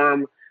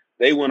form.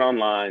 They went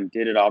online,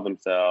 did it all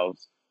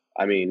themselves.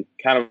 I mean,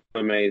 kind of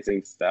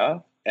amazing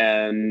stuff,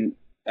 and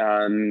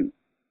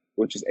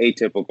which is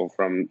atypical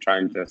from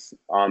trying to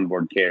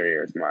onboard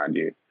carriers, mind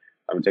you.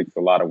 It takes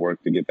a lot of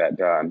work to get that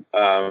done.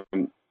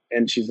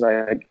 And she's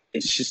like,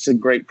 it's just a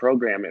great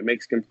program. It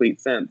makes complete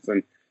sense.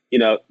 And,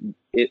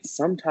 it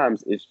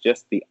sometimes is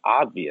just the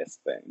obvious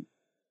thing,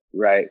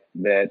 right?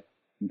 That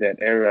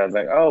everyone's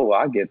like, oh, well,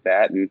 I get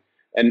that.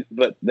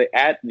 But the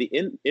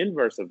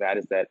inverse of that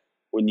is that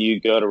when you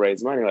go to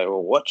raise money, like,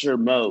 well, what's your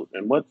moat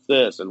and what's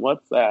this and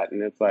what's that?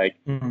 And it's like,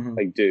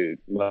 dude,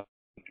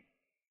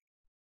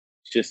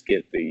 just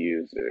get the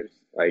users.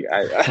 Like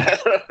I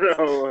don't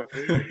know,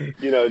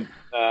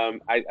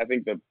 I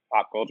think the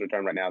pop culture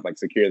term right now is like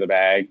secure the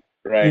bag,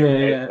 right?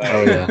 Yeah. Like,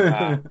 Oh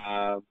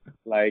yeah.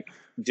 like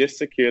just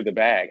secure the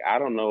bag. I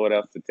don't know what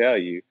else to tell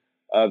you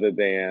other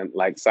than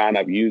like sign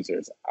up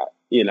users,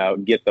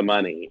 get the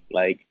money,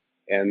 like,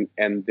 and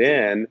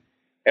then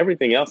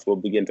everything else will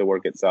begin to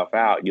work itself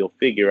out. You'll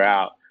figure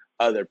out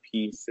other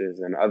pieces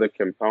and other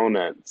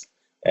components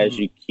as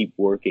you keep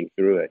working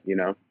through it.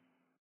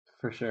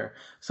 For sure.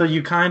 So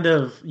you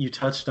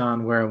touched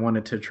on where I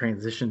wanted to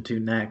transition to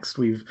next.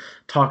 We've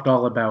talked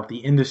all about the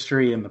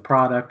industry and the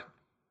product,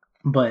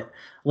 but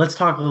let's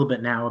talk a little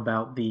bit now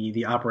about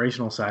the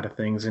operational side of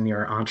things in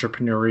your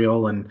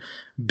entrepreneurial and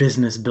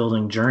business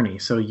building journey.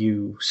 So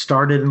you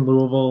started in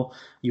Louisville,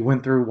 you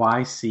went through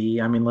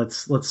YC. I mean,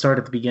 let's start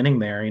at the beginning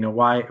there.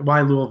 Why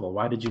Louisville?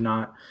 Why did you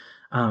not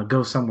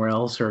go somewhere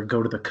else or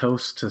go to the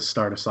coast to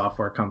start a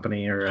software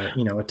company or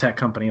a tech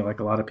company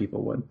like a lot of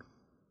people would?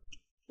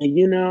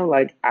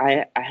 Like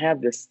I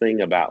have this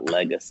thing about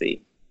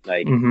legacy.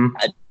 Like Mm-hmm.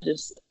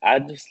 I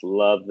just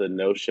love the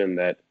notion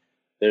that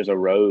there's a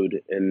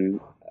road in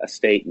a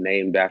state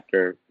named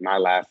after my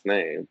last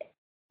name.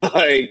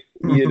 Like,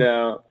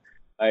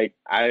 like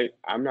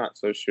I'm not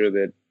so sure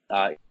that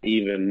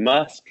even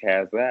Musk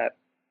has that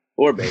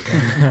or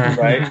Bezos,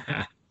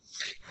 right?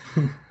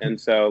 And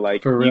so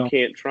like For you real.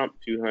 can't trump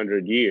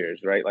 200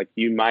 years, right? Like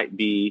you might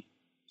be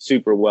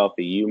super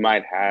wealthy, you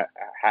might have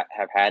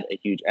had a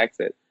huge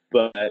exit,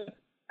 but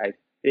I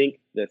think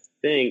the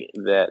thing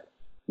that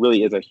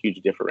really is a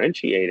huge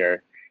differentiator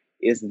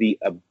is the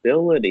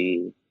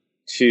ability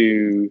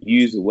to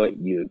use what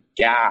you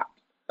got.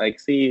 Like,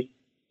 see,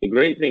 the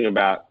great thing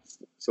about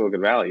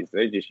Silicon Valley is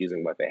they're just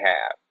using what they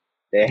have.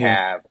 They Yeah.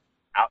 have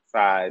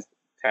outsized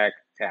tech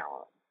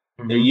talent.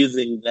 They're Mm-hmm.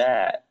 using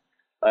that.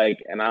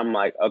 Like, and I'm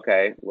like,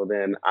 okay, well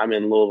then I'm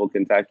in Louisville,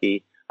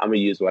 Kentucky. I'm gonna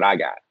use what I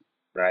got,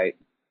 right?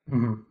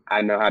 Mm-hmm.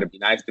 I know how to be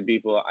nice to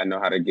people. I know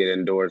how to get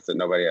indoors that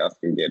nobody else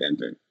can get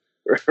into,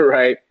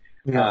 right?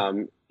 Yeah.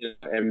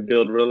 And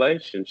build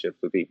relationships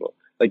with people.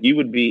 Like you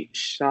would be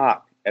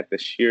shocked at the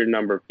sheer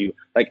number of people.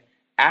 Like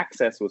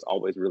access was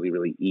always really,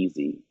 really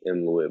easy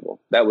in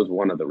Louisville. That was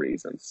one of the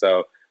reasons.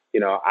 So,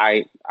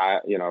 thanks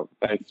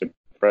to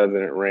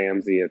President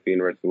Ramsey at the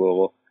University of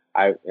Louisville,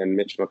 and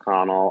Mitch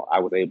McConnell, I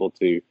was able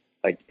to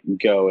like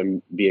go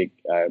and be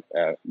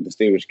a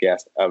distinguished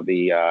guest of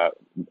the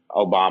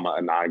Obama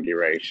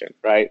inauguration,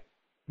 right?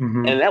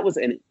 Mm-hmm. And that was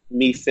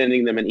me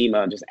sending them an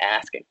email and just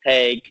asking,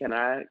 "Hey, can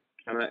I?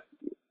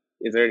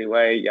 Is there any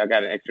way y'all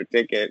got an extra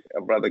ticket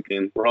a brother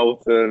can roll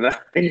to the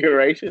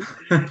inauguration?"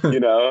 you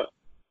know,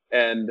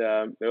 and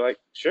they're like,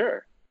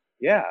 "Sure,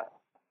 yeah.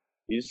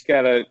 You just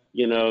gotta,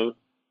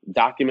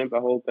 document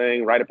the whole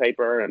thing, write a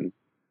paper, and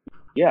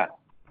yeah."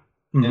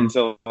 Mm-hmm. And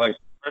so, like,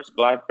 first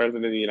Black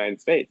president of the United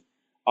States,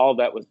 all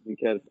that was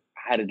because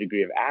I had a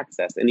degree of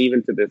access. And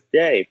even to this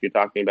day, if you're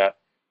talking about,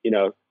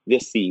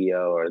 this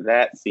CEO or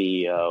that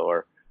CEO,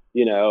 or,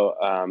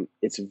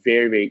 it's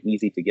very, very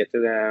easy to get to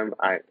them.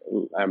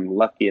 I'm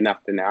lucky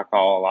enough to now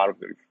call a lot of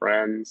them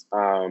friends.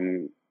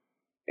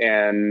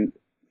 And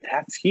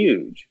that's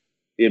huge.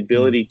 The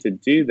ability to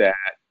do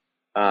that.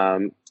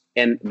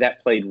 And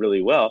that played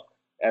really well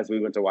as we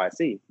went to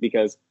YC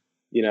because,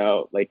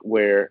 like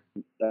where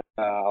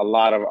a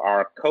lot of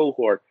our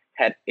cohort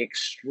had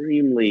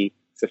extremely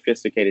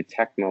sophisticated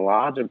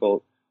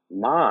technological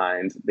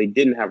minds, they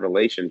didn't have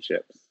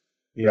relationships,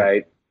 Yeah.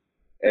 right?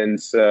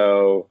 And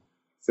so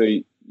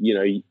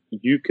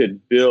you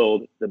could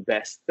build the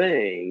best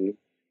thing,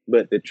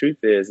 but the truth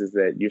is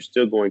that you're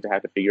still going to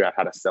have to figure out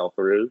how to sell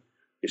through.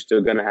 You're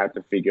still going to have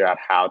to figure out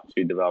how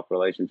to develop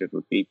relationships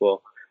with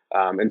people.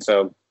 And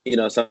so,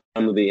 some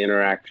of the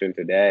interaction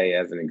today,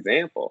 as an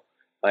example,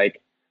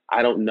 like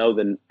I don't know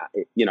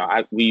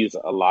we use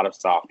a lot of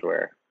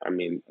software. I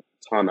mean, a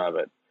ton of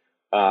it.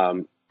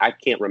 I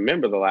can't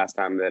remember the last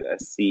time that a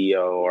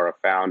CEO or a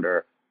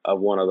founder of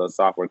one of those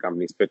software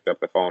companies picked up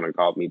the phone and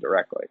called me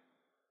directly.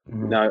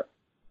 Mm-hmm. Now,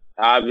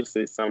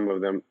 obviously, some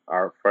of them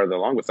are further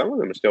along, but some of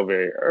them are still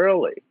very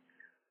early.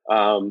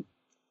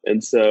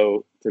 And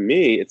so, to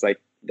me, it's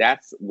like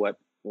that's what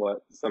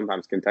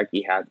sometimes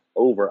Kentucky has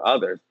over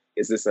others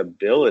is this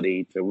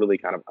ability to really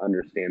kind of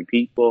understand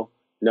people,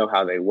 know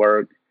how they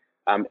work,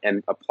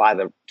 and apply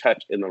the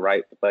touch in the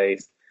right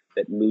place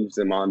that moves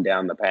them on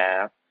down the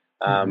path.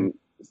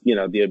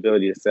 The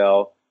ability to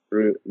sell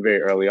through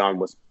very early on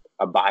was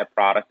a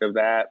byproduct of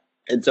that.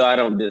 And so I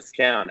don't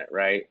discount it,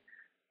 right?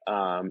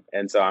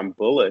 And so I'm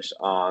bullish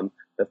on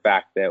the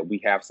fact that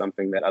we have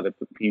something that other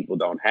people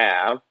don't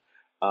have.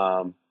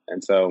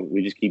 And so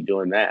we just keep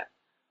doing that.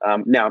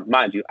 Now,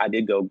 mind you, I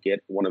did go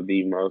get one of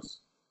the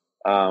most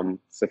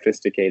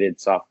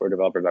sophisticated software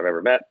developers I've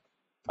ever met.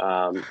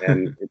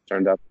 And it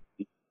turned out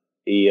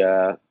he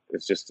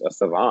is just a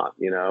savant,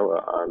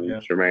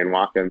 Jermaine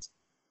Watkins,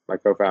 my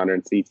co-founder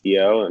and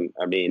CTO. And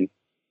I mean,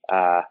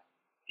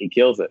 he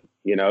kills it,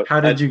 How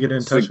did you get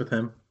in touch with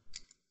him?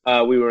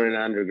 We were in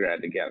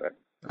undergrad together.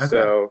 Okay.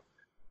 So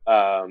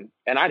And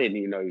I didn't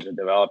even know he was a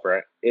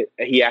developer.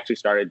 He actually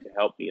started to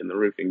help me in the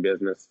roofing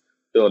business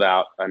build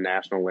out a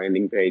national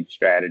landing page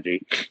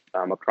strategy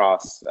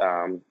across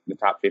the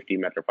top 50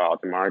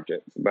 metropolitan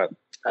markets. But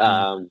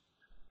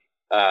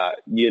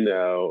you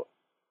know,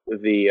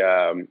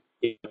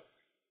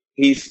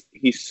 he's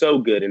so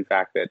good, in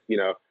fact, that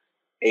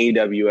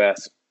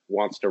AWS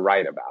wants to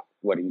write about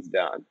what he's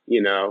done.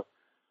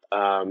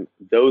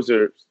 Those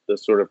are the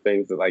sort of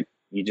things that like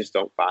you just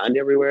don't find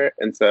everywhere.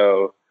 And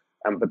so,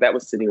 but that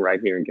was sitting right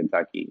here in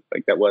Kentucky.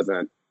 Like that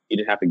wasn't, you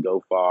didn't have to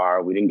go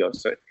far. We didn't go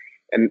so,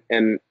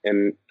 and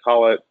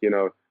call it,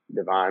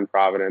 divine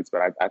providence.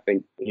 But I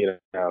think,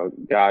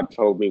 God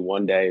told me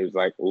one day, he was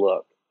like,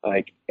 look,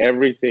 like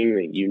everything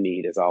that you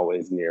need is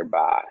always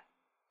nearby.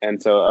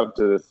 And so up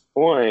to this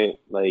point,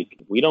 like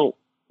we don't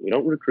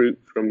recruit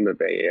from the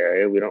Bay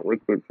Area. We don't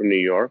recruit from New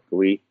York.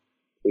 We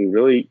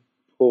really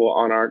pull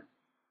on our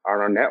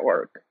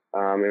network,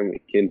 and we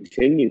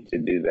continue to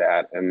do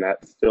that, and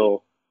that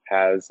still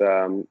has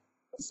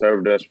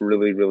served us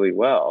really, really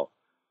well.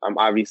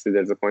 Obviously,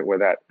 there's a point where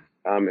that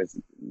is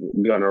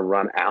going to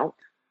run out,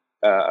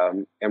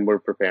 and we're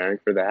preparing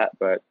for that.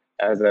 But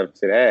as of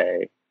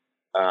today,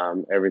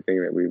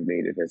 everything that we've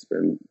needed has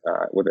been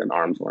within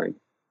arm's length.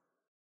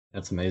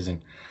 That's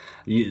amazing.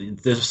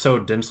 This is so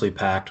densely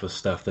packed with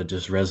stuff that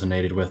just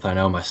resonated with, I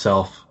know,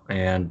 myself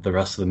and the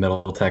rest of the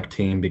Middle Tech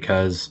team,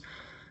 because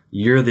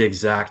you're the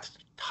exact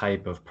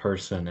type of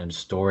person and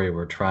story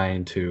we're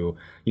trying to,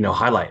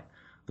 highlight.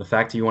 The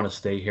fact that you want to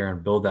stay here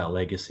and build that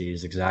legacy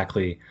is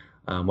exactly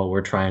what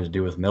we're trying to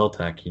do with Middle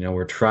Tech.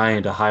 We're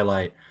trying to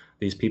highlight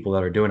these people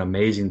that are doing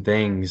amazing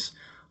things,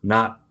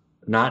 not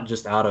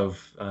just out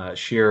of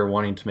sheer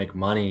wanting to make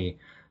money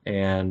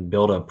and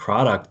build a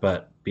product,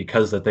 but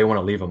because that they want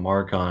to leave a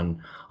mark on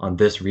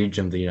this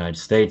region of the United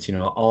States.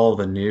 All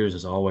the news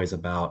is always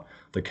about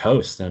the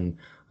coast, and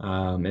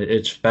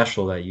it's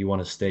special that you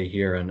want to stay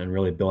here and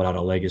really build out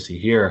a legacy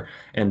here.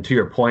 And to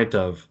your point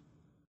of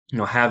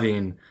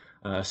having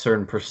a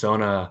certain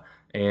persona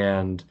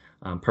and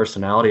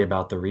personality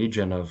about the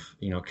region of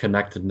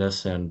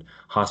connectedness and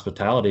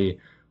hospitality,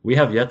 we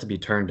have yet to be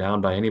turned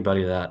down by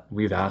anybody that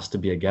we've asked to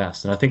be a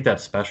guest, and I think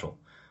that's special.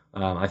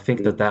 I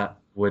think that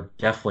would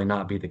definitely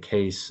not be the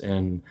case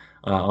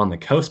on the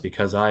coast,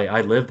 because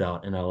I lived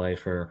out in LA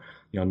for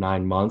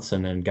 9 months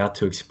and then got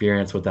to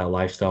experience what that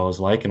lifestyle was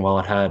like. And while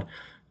it had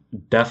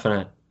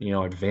definite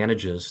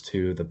advantages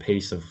to the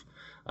pace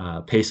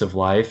of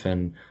life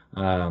and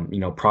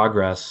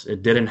progress,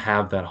 it didn't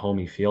have that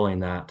homey feeling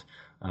that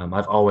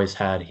I've always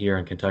had here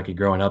in Kentucky.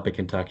 Growing up in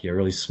Kentucky, a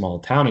really small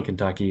town in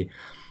Kentucky,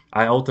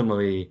 I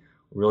ultimately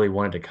really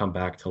wanted to come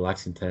back to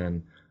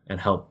Lexington and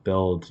help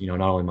build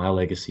not only my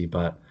legacy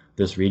but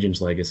this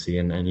region's legacy.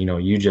 And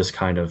you just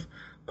kind of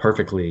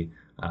perfectly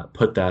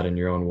put that in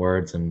your own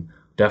words, and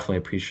definitely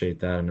appreciate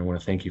that, and I want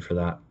to thank you for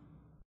that.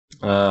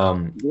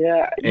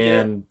 Yeah,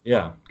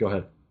 go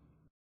ahead.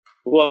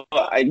 Well,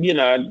 I'd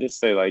just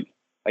say like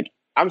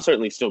I'm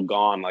certainly still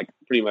gone like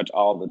pretty much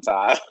all the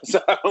time,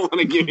 so I don't want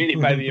to give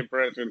anybody the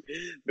impression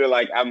that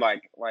like I'm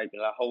like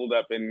holed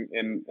up in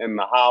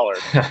the holler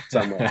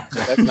somewhere.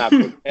 That's not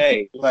the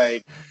case.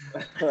 Like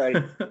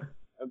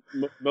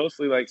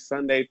mostly like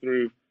Sunday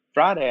through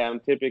Friday, I'm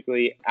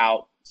typically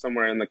out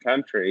somewhere in the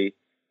country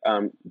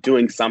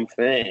doing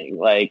something,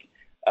 like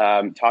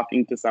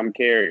talking to some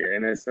carrier.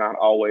 And it's not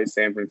always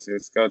San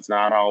Francisco. It's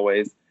not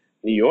always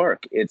New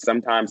York. It's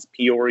sometimes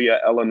Peoria,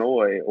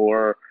 Illinois,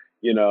 or,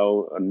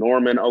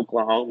 Norman,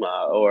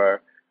 Oklahoma,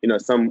 or,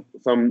 some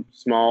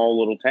small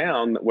little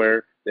town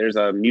where there's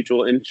a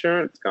mutual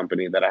insurance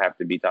company that I have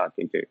to be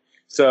talking to.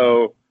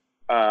 So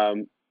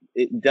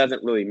it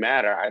doesn't really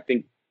matter. I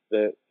think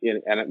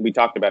and we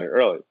talked about it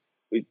earlier.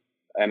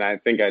 And I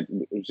think I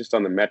was just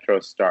on the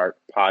Metro Start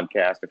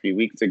podcast a few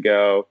weeks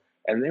ago,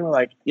 and they were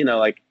like,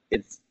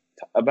 it's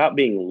about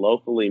being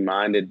locally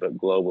minded but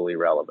globally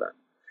relevant,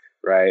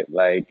 right?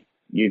 Like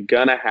you're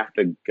gonna have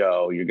to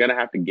go, you're gonna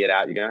have to get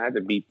out, you're gonna have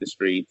to beat the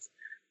streets,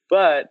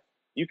 but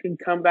you can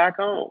come back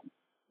home.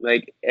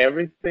 Like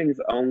everything's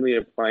only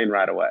a plane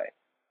ride away.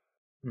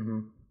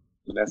 Mm-hmm.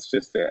 That's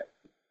just it.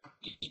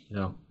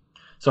 Yeah.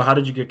 So how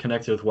did you get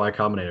connected with Y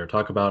Combinator?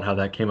 Talk about how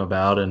that came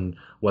about and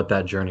what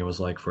that journey was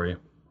like for you.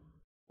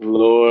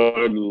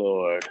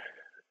 Lord.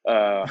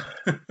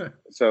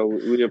 So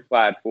we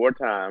applied 4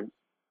 times,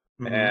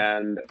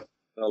 and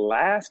the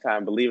last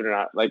time, believe it or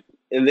not, like,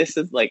 and this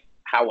is like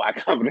how Y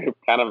Combinator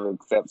kind of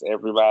accepts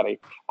everybody.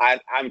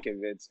 I'm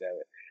convinced of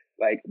it.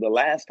 Like the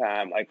last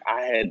time, like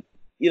I had,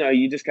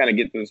 you just kind of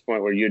get to this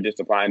point where you're just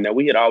applying. Now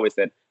we had always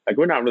said, like,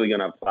 we're not really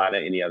going to apply to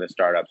any other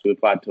startups. We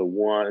applied to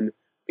one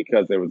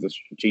because there was a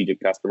strategic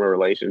customer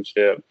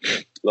relationship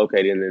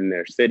located in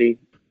their city.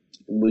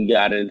 We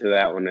got into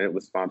that one, and it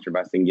was sponsored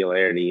by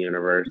Singularity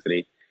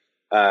University.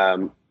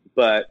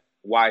 But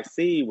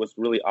YC was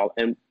really all,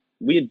 and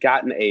we had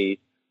gotten a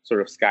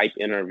sort of Skype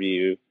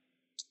interview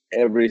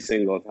every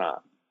single time,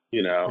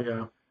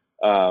 Yeah.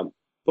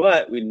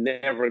 But we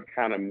never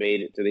kind of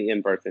made it to the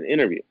in-person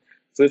interview.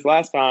 So this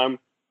last time,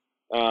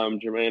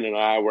 Jermaine and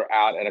I were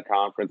out at a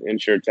conference,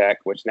 InsurTech,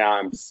 which now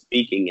I'm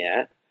speaking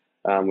at,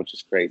 which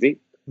is crazy.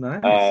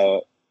 Nice.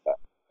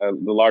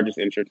 The largest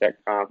InsurTech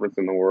conference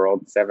in the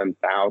world,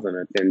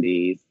 7,000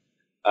 attendees.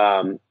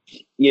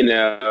 You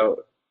know,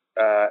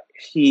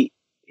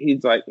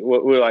 he's like,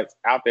 we're like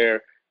out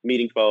there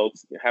meeting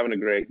folks, having a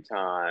great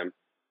time.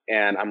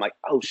 And I'm like,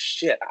 oh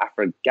shit, I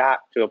forgot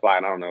to apply.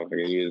 And I don't know if I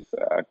can use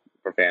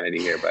profanity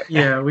here, but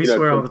yeah, we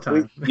swear all the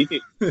time.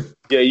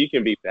 You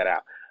can beep that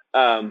out.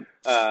 I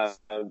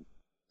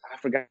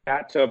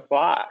forgot to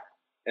apply.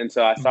 And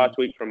so I saw a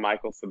tweet from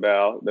Michael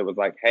Sabel that was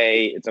like,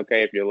 hey, it's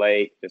okay if you're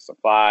late, just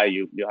apply.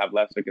 You'll have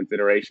less of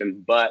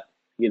consideration, but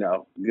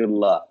good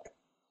luck.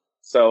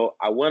 So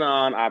I went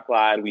on, I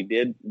applied. We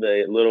did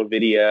the little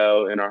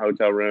video in our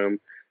hotel room.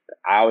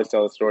 I always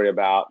tell a story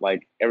about,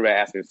 like, everybody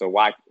asks me, so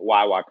why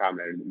Y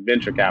Combinator?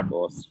 Venture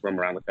capitalists from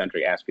around the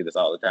country ask you this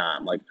all the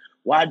time. Like,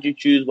 why'd you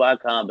choose Y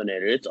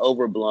Combinator? It's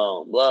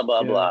overblown, blah,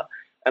 blah, blah.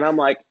 And I'm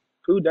like,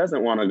 who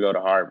doesn't want to go to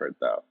Harvard,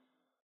 though?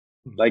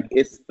 Like,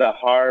 it's the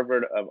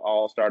Harvard of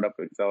all startup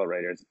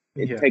accelerators.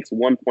 It takes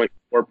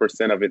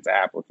 1.4% of its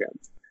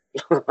applicants.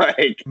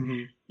 Like,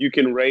 you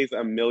can raise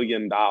 $1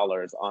 million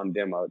on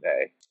demo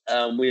day.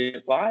 We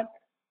applied.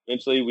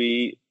 Eventually,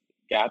 we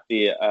got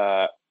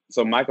the...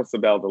 So Michael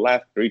Sabel, the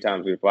last 3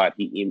 times we applied,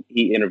 he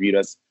interviewed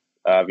us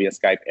via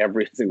Skype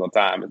every single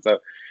time. And so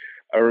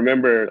I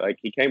remember, like,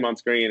 he came on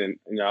screen and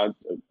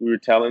we were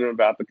telling him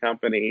about the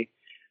company.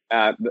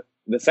 The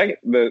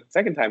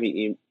second time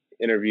he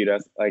interviewed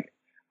us, like,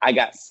 I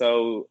got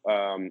so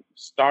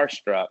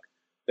starstruck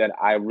that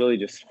I really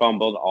just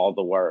fumbled all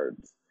the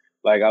words.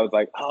 Like, I was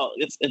like, oh,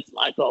 it's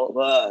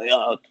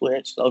Michael,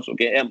 Twitch, social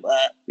game,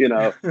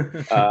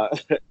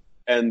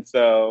 and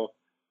so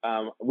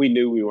we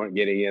knew we weren't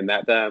getting in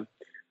that time.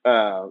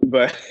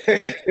 But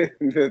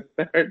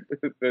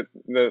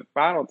the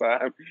final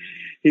time,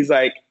 he's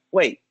like,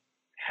 wait,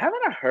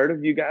 haven't I heard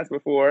of you guys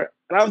before?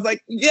 And I was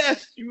like,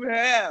 yes, you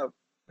have.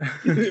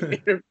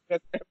 Every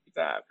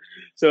time.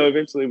 So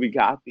eventually we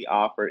got the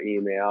offer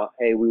email.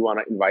 Hey, we want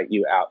to invite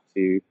you out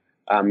to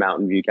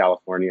Mountain View,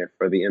 California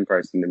for the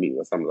in-person to meet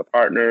with some of the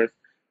partners.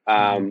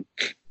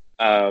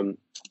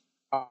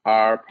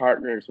 Our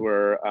partners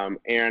were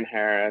Aaron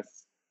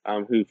Harris,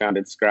 who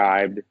founded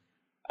Scribed.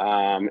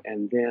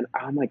 And then,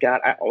 oh my God,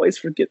 I always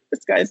forget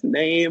this guy's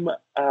name.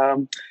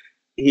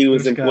 He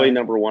was employee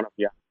number one of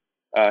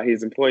Yahoo.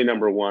 He's employee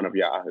number one of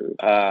Yahoo.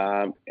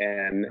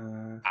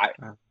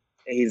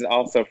 He's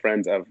also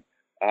friends of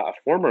a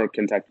former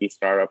Kentucky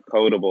startup,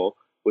 Codable,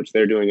 which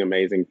they're doing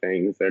amazing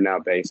things. They're now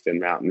based in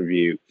Mountain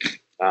View.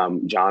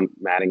 John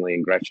Mattingly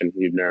and Gretchen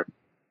Hubner.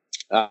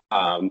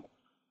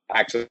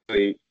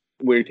 Actually,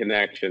 weird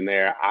connection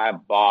there. I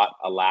bought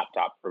a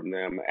laptop from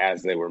them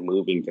as they were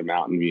moving to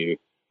Mountain View,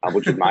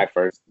 which was my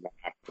first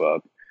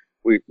MacBook.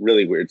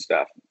 Really weird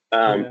stuff.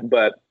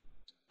 But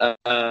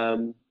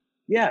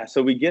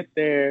so we get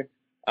there.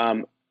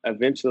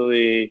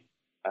 Eventually,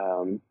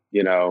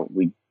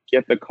 we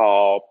get the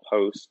call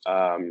post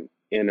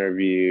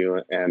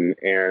interview, and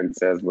Aaron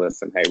says,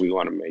 listen, hey, we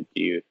want to make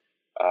you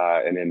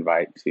an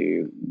invite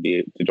to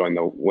join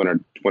the winter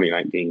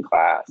 2019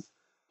 class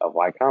of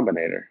Y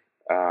Combinator.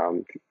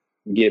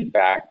 Get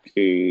back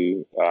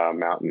to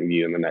Mountain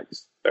View in the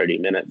next 30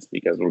 minutes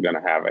because we're going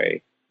to have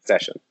a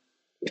session.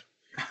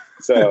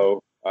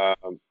 So,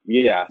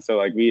 so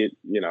like we,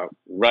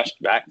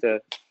 rushed back to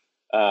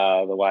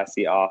the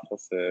YC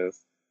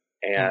offices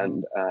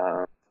and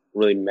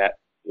really met,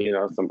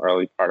 some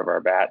early part of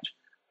our batch,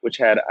 which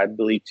had, I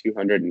believe,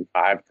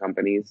 205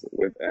 companies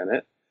within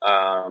it,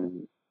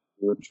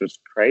 which was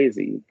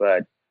crazy,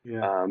 but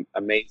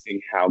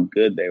amazing how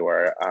good they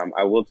were.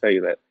 I will tell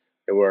you that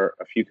there were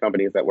a few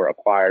companies that were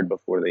acquired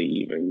before they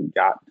even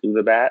got to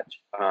the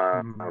batch.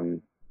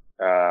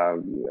 I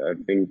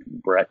think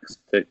Brex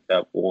picked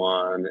up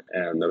one,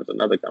 and there was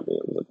another company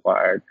that was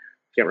acquired.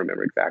 Can't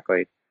remember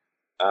exactly.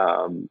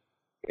 And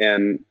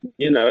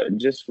it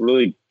just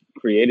really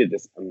created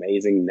this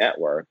amazing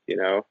network.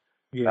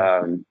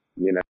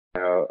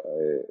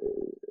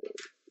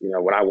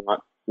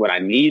 When I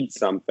need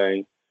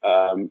something,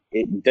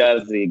 it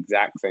does the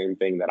exact same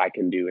thing that I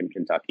can do in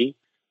Kentucky,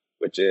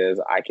 which is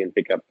I can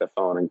pick up the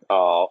phone and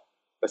call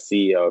the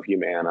CEO of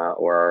Humana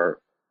or,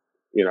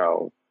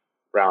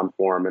 Brown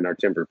Forman or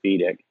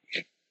Tempur-Pedic.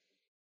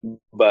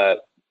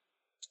 But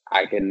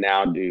I can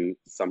now do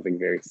something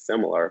very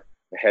similar.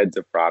 The heads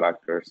of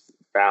product or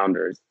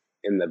founders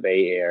in the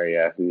Bay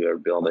Area who are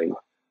building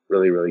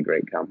really, really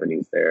great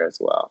companies there as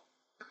well.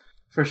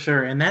 For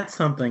sure. And that's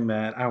something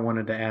that I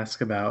wanted to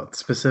ask about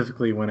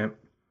specifically when it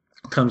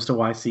comes to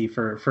YC.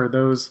 For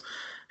those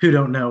who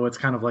don't know, it's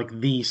kind of like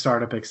the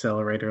startup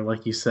accelerator.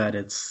 Like you said,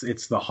 it's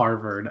the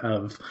Harvard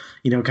of,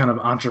 kind of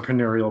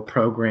entrepreneurial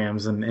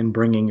programs and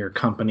bringing your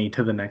company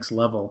to the next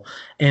level.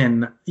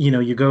 And,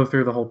 you go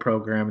through the whole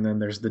program, and then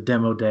there's the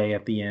demo day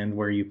at the end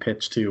where you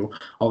pitch to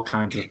all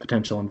kinds of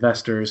potential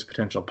investors,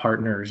 potential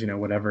partners,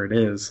 whatever it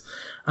is.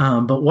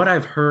 But what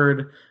I've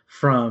heard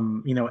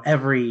from,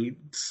 every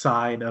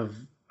side of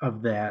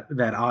of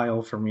that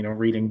aisle from,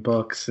 reading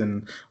books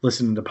and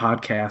listening to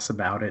podcasts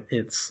about it.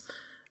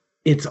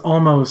 It's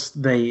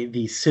almost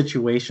the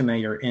situation that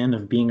you're in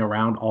of being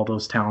around all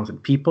those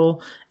talented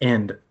people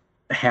and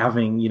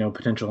having,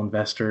 potential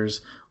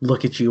investors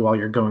look at you while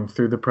you're going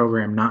through the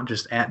program, not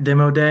just at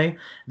demo day.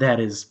 That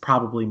is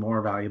probably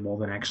more valuable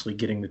than actually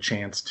getting the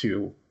chance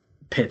to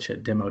pitch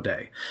at demo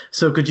day.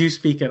 So could you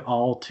speak at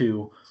all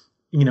to,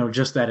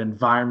 just that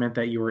environment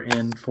that you were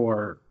in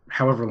for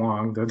however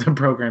long the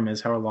program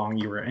is, however long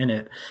you were in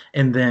it,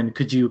 and then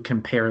could you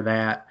compare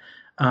that,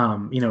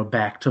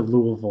 back to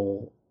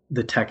Louisville,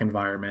 the tech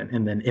environment,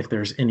 and then if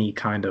there's any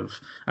kind of,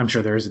 I'm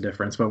sure there is a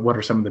difference, but what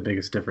are some of the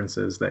biggest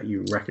differences that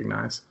you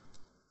recognize?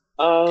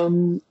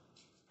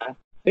 I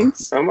think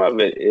some of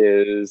it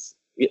is,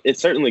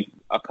 it's certainly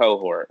a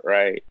cohort,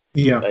 right?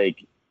 Yeah.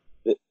 Like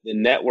the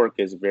network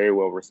is very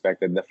well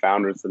respected. The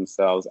founders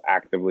themselves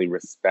actively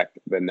respect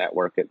the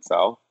network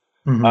itself.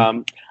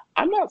 Mm-hmm.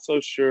 I'm not so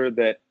sure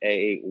that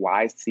a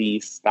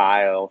YC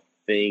style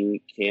thing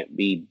can't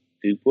be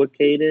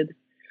duplicated.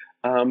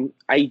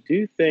 I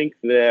do think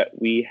that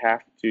we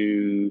have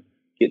to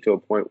get to a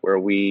point where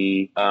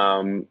we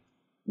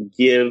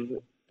give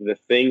the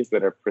things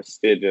that are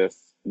prestigious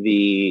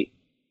the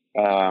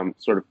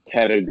sort of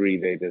pedigree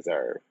they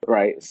deserve,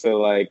 right?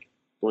 So like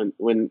when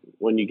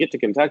you get to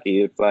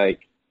Kentucky, it's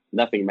like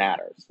nothing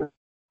matters.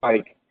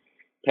 Like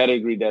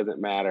pedigree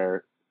doesn't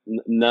matter.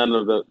 None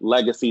of the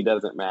legacy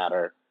doesn't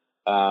matter.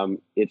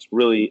 It's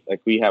really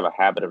like we have a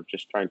habit of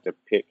just trying to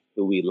pick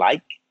who we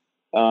like,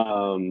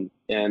 and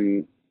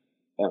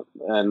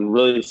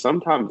really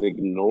sometimes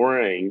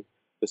ignoring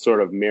the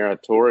sort of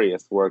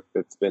meritorious work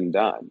that's been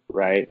done,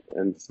 right?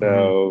 And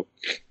so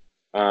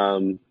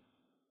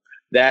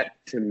that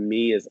to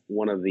me is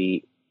one of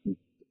the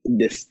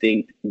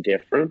distinct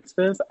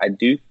differences. I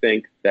do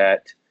think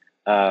that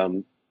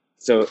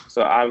so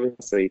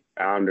obviously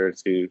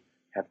founders who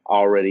have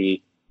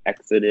already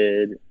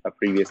exited a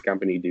previous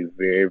company do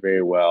very,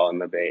 very well in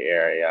the Bay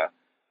Area.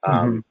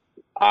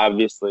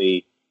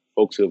 Obviously,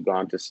 folks who have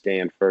gone to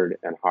Stanford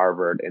and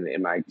Harvard and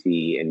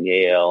MIT and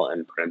Yale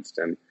and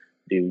Princeton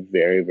do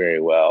very,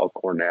 very well.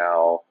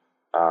 Cornell,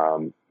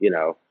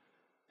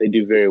 they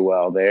do very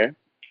well there.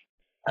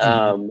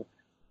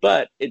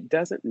 But it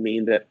doesn't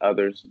mean that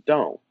others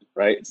don't,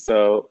 right?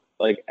 So,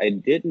 like, I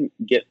didn't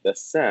get the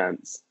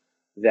sense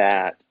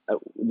that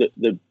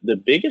the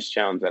biggest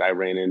challenge that I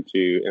ran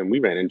into, and we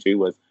ran into,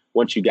 was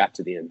once you got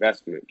to the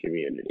investment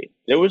community.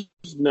 There was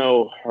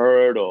no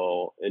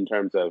hurdle in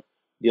terms of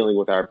dealing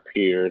with our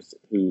peers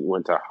who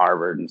went to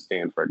Harvard and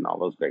Stanford and all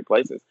those great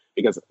places,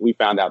 because we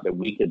found out that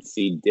we could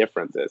see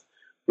differences.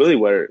 Really,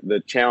 where the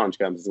challenge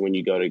comes is when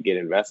you go to get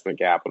investment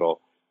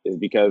capital, is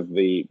because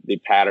the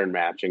pattern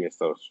matching is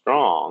so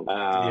strong.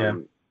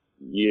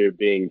 You're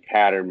being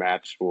pattern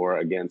matched for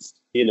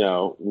against,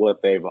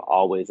 what they've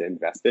always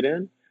invested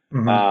in.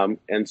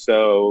 And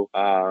so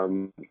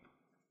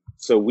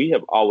we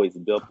have always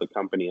built the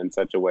company in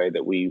such a way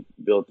that we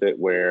built it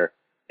where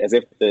as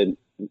if the,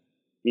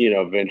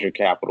 venture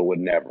capital would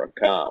never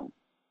come.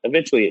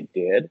 Eventually it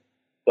did,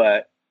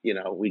 but,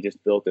 we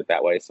just built it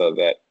that way so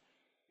that,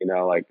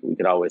 like we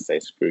could always say,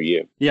 screw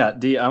you. Yeah,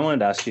 Dee, I wanted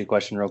to ask you a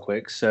question real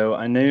quick. So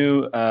I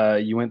knew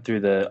you went through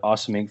the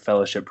Awesome Inc.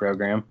 Fellowship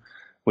Program.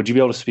 Would you be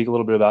able to speak a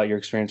little bit about your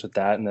experience with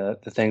that and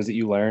the things that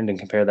you learned and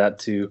compare that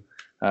to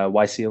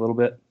YC a little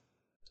bit?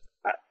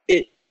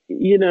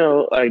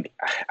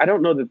 I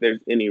don't know that there's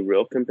any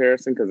real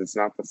comparison because it's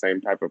not the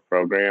same type of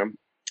program.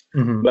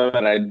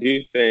 But I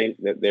do think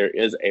that there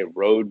is a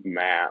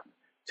roadmap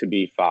to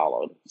be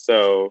followed.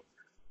 So,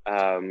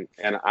 and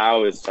I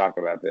always talk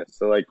about this.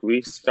 So, like,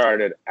 we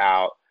started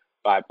out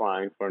by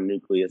applying for a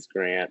Nucleus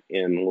grant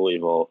in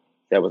Louisville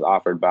that was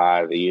offered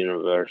by the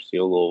University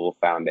of Louisville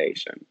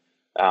Foundation.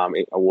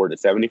 It awarded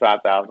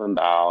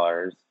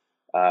 $75,000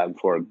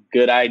 for a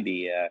good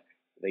idea.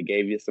 They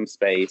gave you some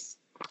space,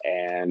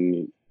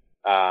 and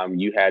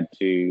you had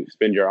to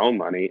spend your own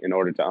money in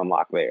order to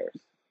unlock theirs.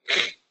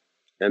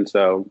 And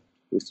so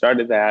we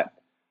started that,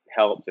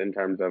 helped in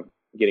terms of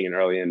getting an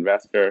early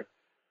investor.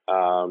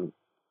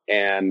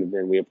 And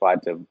then we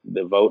applied to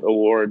the Vote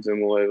Awards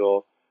in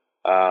Louisville,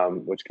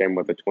 which came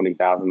with a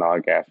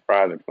 $20,000 cash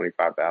prize, or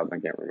 $25,000, I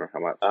can't remember how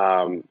much.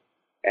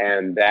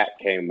 And that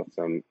came with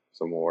some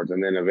awards.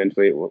 And then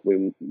eventually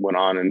we went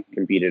on and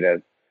competed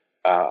at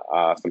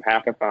some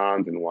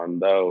hackathons and won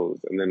those,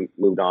 and then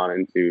moved on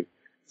into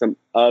some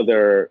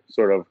other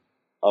sort of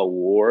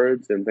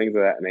awards and things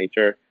of that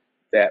nature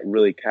that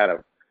really kind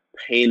of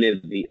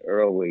painted the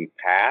early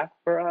path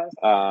for us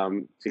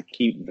to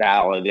keep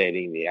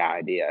validating the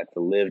idea, to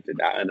live to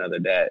die another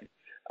day,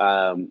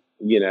 and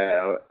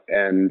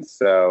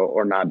so,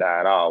 or not die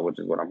at all, which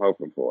is what I'm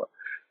hoping for.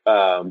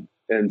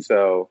 And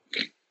so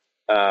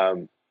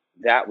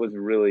that was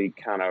really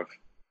kind of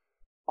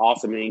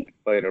Awesome Inc.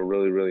 played a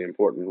really, really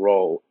important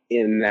role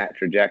in that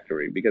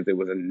trajectory, because it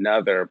was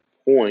another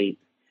point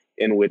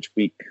in which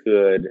we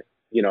could,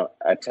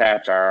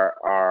 attach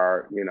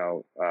our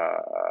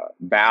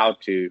bow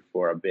to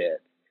for a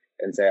bit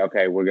and say,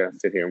 okay, we're going to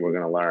sit here and we're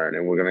going to learn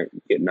and we're going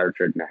to get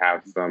nurtured and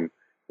have some,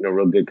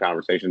 real good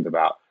conversations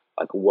about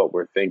like what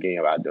we're thinking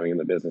about doing in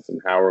the business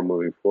and how we're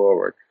moving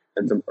forward,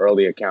 and some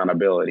early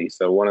accountability.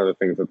 So one of the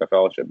things that the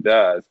fellowship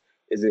does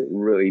is it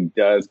really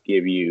does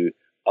give you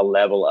a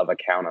level of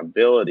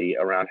accountability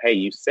around, hey,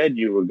 you said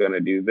you were going to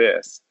do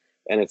this,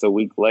 and it's a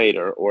week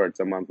later or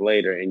it's a month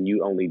later, and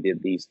you only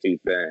did these two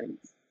things.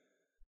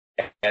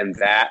 And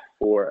that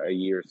for a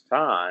year's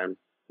time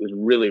was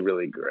really,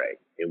 really great.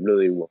 It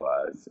really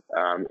was.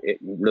 It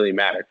really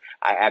mattered.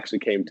 I actually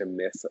came to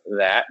miss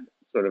that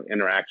sort of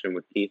interaction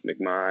with Keith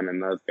McMahon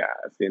and those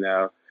guys,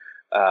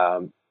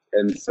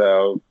 and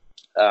so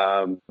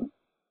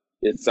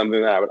it's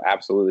something that I would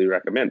absolutely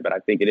recommend. But I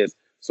think it is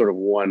sort of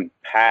one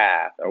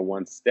path or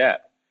one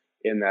step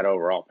in that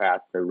overall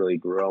path to really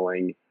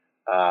growing,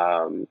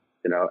 an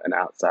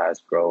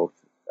outsized growth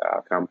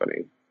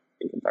company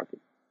in Kentucky.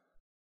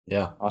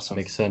 Yeah, awesome.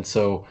 Makes sense.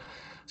 So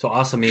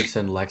Awesome Inc.'s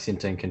in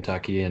Lexington,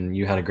 Kentucky, and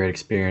you had a great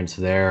experience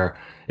there.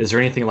 Is there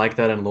anything like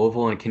that in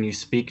Louisville? And can you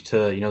speak to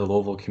the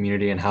Louisville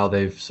community and how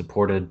they've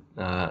supported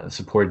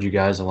you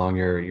guys along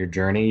your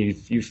journey?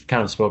 You've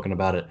kind of spoken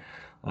about it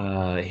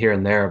here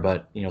and there,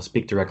 but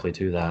speak directly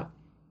to that.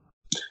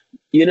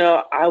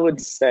 I would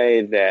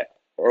say that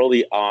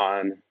early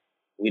on,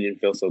 we didn't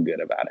feel so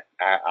good about it.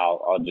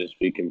 I'll just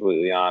be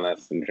completely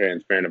honest and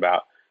transparent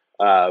about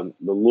the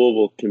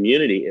Louisville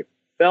community. It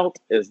felt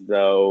as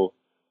though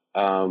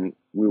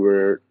we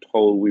were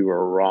told we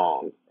were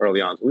wrong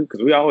early on,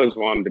 because we always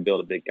wanted to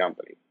build a big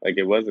company. Like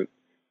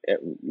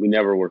we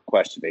never were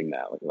questioning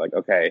that. Like,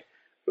 okay,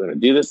 we're going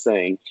to do this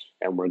thing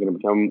and we're going to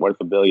become worth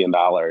 $1 billion.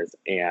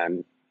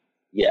 And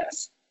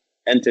yes.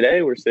 And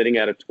today we're sitting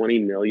at a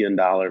 $20 million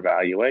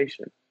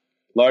valuation,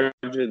 larger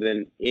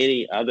than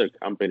any other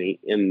company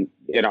in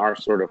our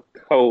sort of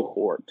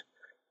cohort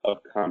of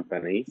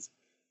companies.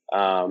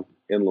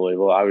 In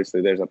Louisville, obviously,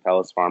 there's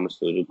Apellis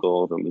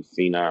Pharmaceuticals and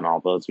Lucina and all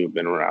those who have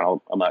been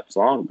around much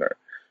longer.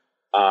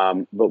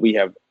 But we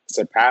have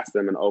surpassed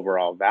them in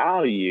overall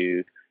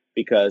value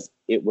because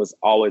it was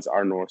always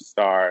our North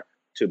Star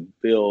to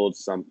build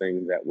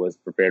something that was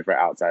prepared for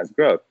outsized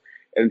growth.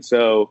 And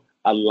so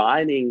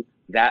aligning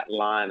that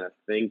line of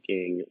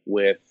thinking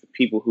with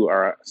people who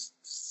are,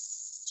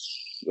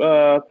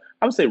 I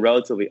would say,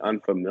 relatively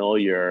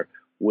unfamiliar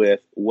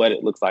with what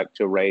it looks like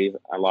to raise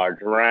a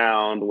large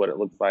round, what it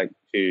looks like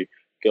to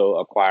go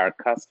acquire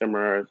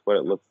customers, what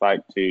it looks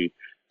like to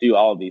do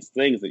all of these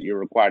things that you're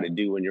required to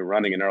do when you're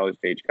running an early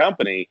stage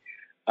company,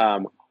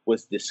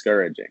 was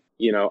discouraging.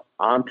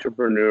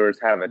 Entrepreneurs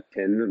have a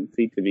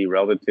tendency to be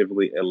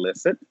relatively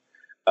illicit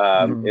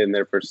in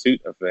their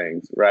pursuit of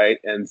things, right?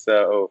 And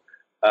so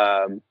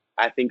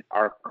I think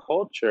our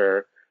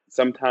culture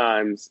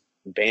sometimes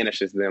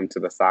banishes them to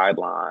the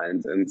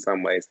sidelines in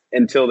some ways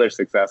until they're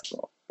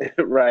successful,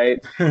 right?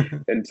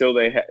 until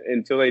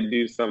they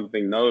do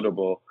something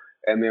notable.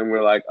 And then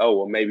we're like, oh,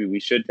 well, maybe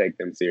we should take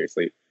them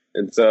seriously.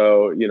 And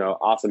so,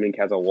 Awesome Inc.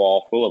 has a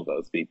wall full of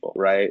those people,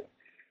 right?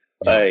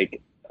 Yeah.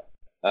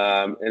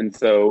 And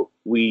so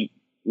we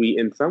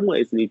in some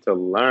ways need to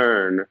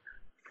learn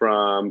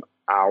from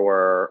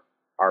our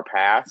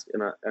past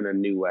in a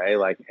new way.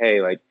 Like,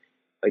 hey, like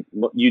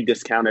you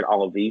discounted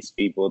all of these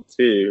people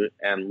too,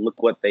 and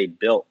look what they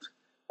built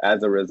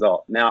as a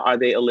result. Now, are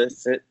they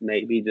illicit?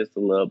 Maybe just a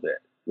little bit.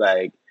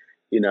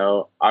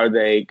 Are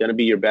they going to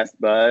be your best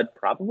bud?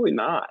 Probably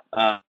not.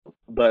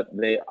 But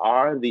they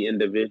are the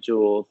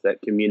individuals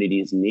that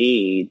communities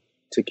need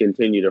to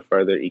continue to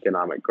further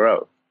economic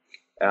growth.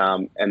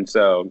 And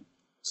so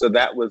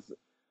that was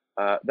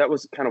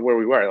kind of where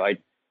we were.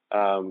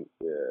 I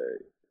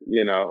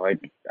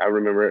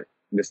remember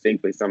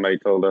distinctly somebody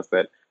told us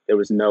that there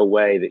was no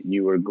way that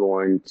you were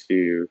going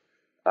to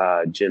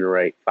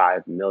generate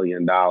 $5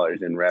 million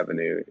in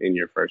revenue in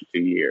your first 2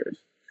 years.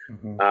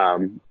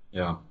 Mm-hmm.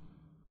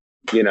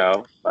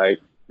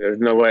 There's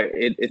no way.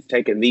 It's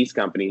taken these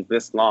companies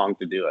this long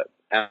to do it.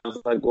 And I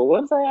was like, well,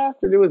 what does that have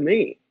to do with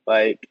me?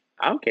 I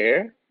don't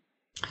care.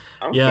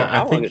 I don't care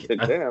how long it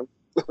took them.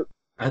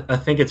 I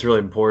think it's really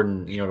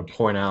important, to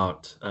point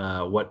out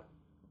what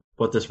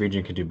this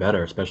region could do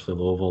better, especially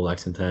Louisville,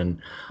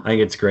 Lexington. I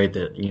think it's great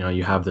that,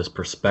 you have this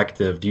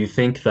perspective. Do you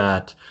think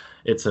that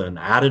it's an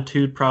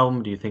attitude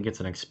problem? Do you think it's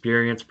an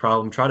experience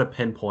problem? Try to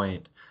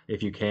pinpoint,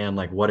 if you can,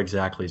 what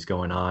exactly is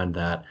going on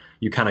that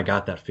you kind of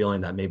got that feeling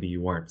that maybe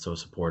you weren't so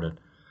supported.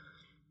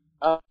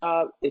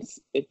 It's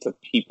a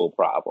people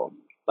problem.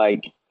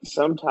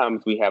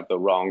 Sometimes we have the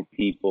wrong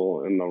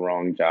people in the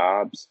wrong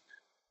jobs.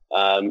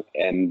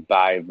 And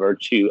by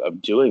virtue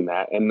of doing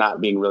that and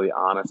not being really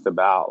honest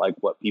about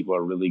what people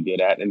are really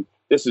good at, and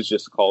this is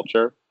just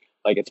culture,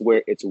 it's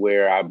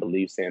where I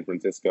believe San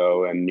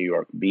Francisco and New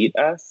York beat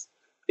us,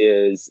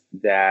 is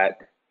that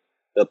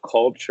the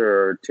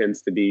culture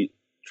tends to be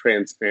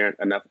transparent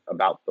enough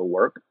about the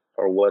work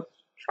or what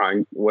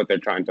they're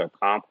trying to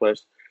accomplish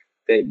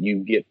that you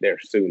get there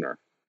sooner,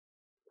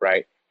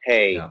 right?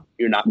 Hey, yeah.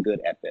 You're not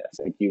good at this.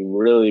 You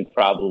really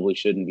probably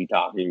shouldn't be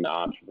talking to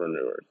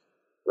entrepreneurs,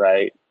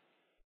 right?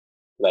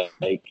 Those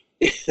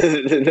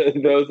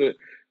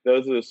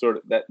those are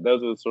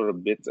the sort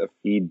of bits of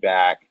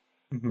feedback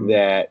Mm-hmm.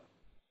 that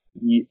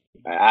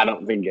I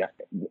don't think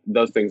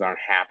those things aren't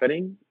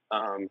happening.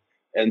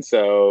 And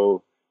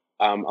so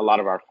a lot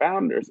of our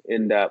founders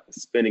end up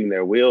spinning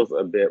their wheels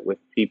a bit with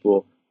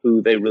people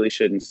who they really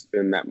shouldn't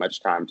spend that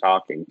much time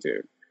talking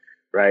to,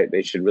 right?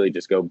 They should really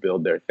just go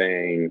build their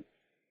thing,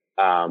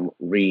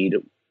 read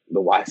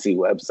the YC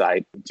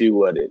website, do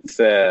what it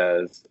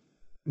says,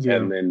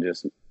 and then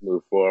just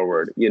move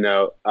forward, and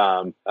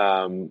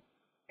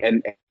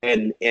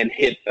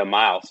hit the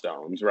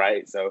milestones,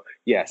 right? So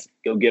yes,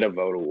 go get a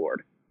vote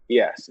award.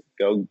 Yes,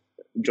 go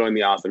join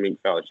the Awesome Inc.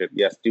 Fellowship.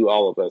 Yes, do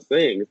all of those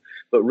things,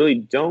 but really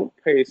don't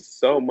pay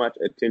so much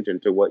attention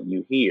to what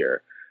you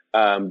hear,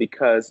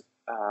 because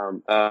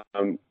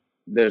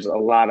there's a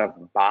lot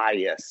of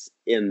bias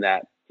in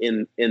that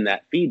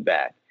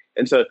feedback,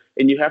 and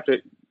you have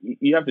to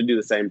do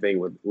the same thing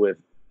with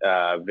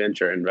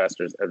venture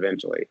investors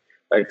eventually.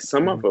 Like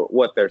some of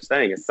what they're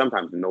saying is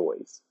sometimes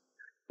noise,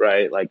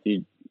 right? Like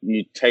you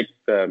take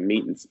the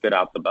meat and spit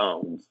out the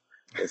bones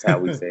is how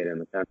we say it in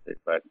the country,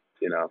 but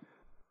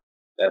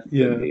that's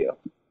the deal.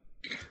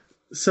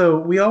 So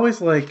we always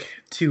like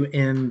to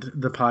end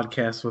the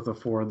podcast with a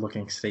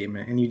forward-looking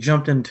statement, and you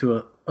jumped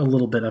into a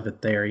little bit of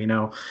it there.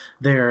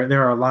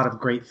 There are a lot of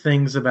great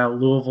things about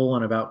Louisville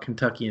and about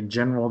Kentucky in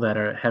general that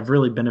have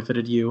really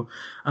benefited you,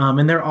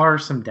 and there are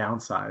some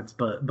downsides.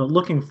 But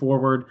looking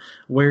forward,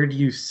 where do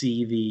you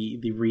see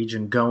the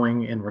region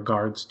going in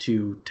regards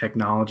to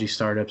technology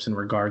startups, in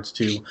regards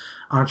to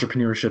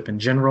entrepreneurship in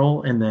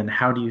general, and then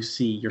how do you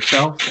see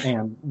yourself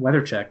and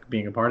WeatherCheck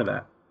being a part of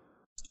that?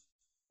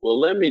 Well,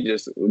 let me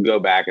just go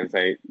back and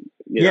say,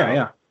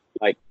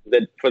 like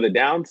for the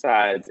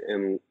downsides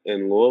in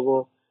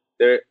Louisville,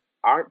 there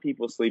aren't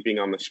people sleeping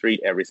on the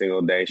street every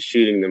single day,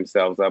 shooting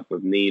themselves up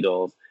with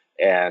needles,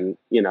 and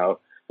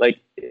like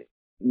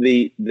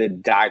the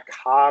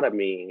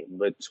dichotomy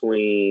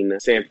between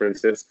San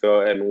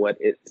Francisco and what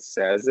it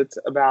says it's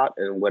about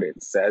and what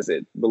it says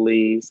it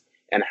believes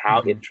and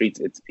how it treats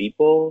its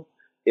people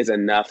is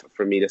enough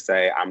for me to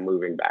say I'm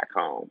moving back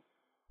home.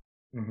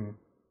 Mm-hmm.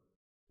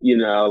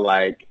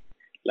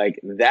 Like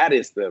that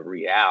is the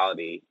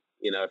reality.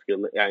 If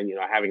you're,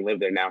 having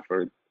lived there now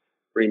for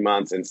 3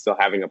 months and still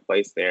having a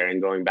place there and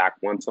going back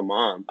once a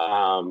month,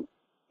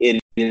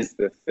 it is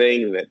the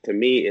thing that to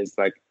me is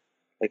like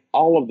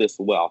all of this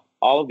wealth,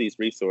 all of these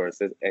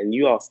resources, and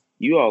you all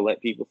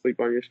let people sleep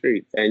on your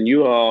streets, and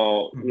you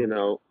all,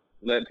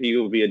 let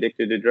people be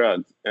addicted to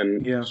drugs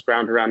and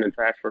scrounge around in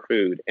trash for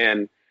food,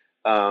 and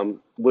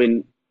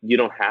when you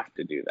don't have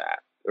to do that,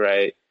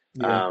 right?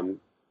 Yeah.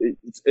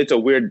 It's a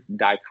weird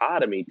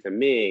dichotomy to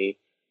me,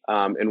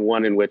 and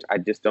one in which I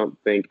just don't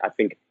think. I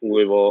think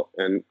Louisville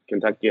and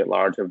Kentucky at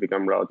large have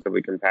become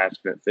relatively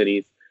compassionate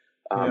cities,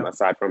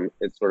 aside from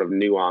its sort of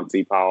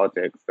nuancy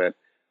politics that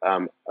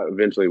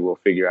eventually we'll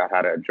figure out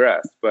how to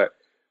address. But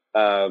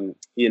like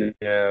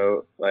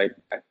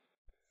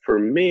for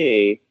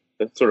me,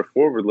 the sort of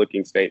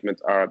forward-looking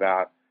statements are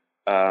about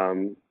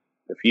the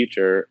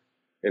future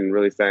and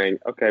really saying,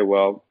 okay,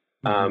 well,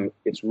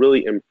 it's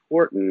really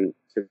important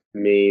to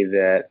me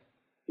that,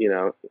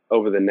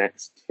 over the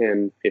next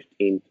 10,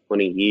 15,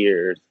 20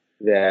 years,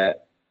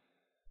 that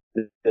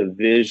the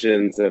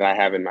visions that I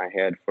have in my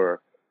head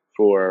for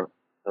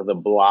the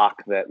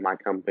block that my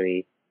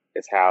company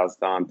is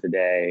housed on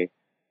today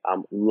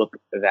look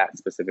that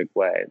specific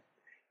way.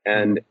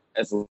 And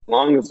as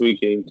long as we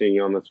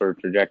continue on the sort of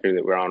trajectory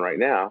that we're on right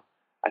now,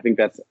 I think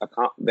that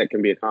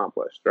can be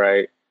accomplished,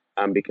 right?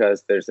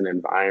 Because there's an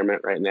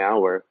environment right now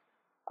where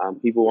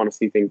people want to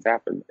see things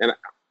happen. And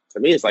to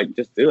me, it's like,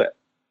 just do it.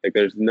 Like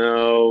there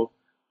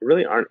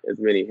really aren't as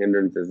many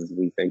hindrances as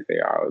we think they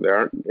are. There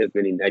aren't as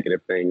many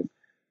negative things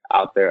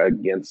out there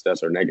against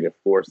us or negative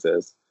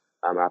forces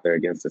out there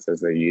against us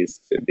as there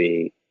used to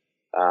be.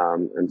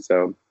 And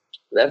so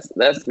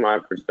that's my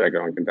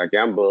perspective on Kentucky.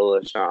 I'm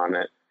bullish on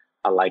it.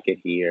 I like it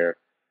here.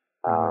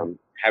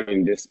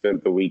 Having just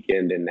spent the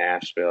weekend in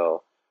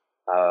Nashville,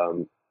 I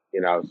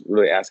was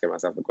really asking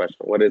myself the question,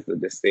 what is the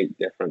distinct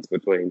difference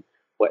between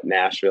what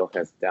Nashville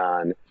has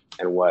done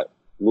and what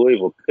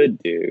Louisville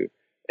could do?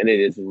 And it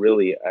is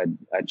really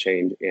a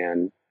change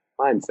in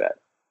mindset.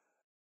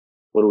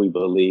 What do we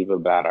believe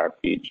about our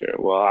future?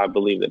 Well, I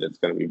believe that it's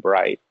going to be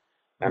bright.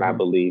 And I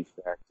believe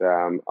that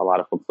a lot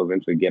of folks will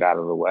eventually get out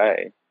of the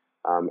way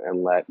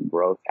and let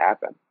growth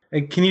happen.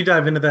 Hey, can you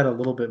dive into that a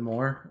little bit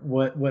more?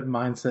 What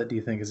mindset do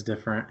you think is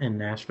different in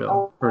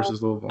Nashville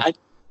versus Louisville?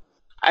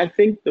 I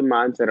think the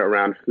mindset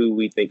around who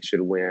we think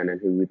should win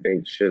and who we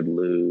think should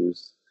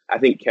lose. I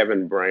think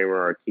Kevin Bramer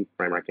or Keith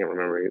Bramer, I can't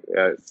remember,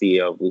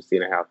 CEO of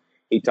Lucina Health,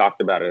 he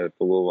talked about it at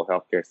the Louisville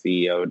Healthcare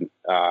CEO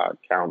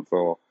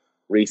Council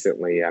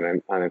recently,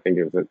 and I think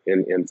it was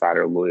in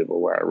Insider Louisville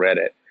where I read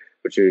it,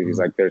 which is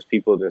like, there's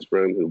people in this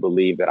room who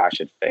believe that I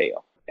should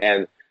fail.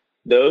 And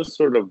those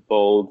sort of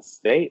bold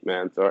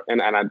statements,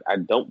 and I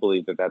don't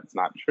believe that that's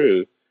not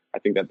true. I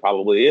think that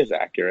probably is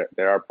accurate.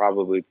 There are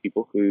probably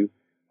people who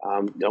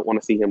don't want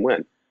to see him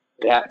win.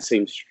 That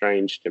seems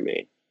strange to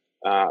me.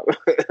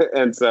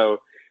 And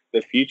so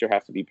the future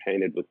has to be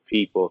painted with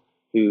people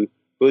who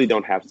really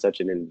don't have such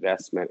an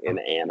investment in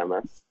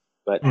animus,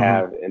 but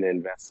have an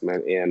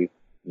investment in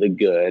the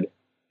good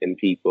in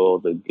people,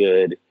 the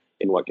good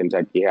in what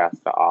Kentucky has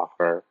to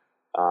offer,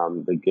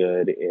 the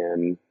good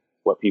in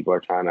what people are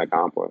trying to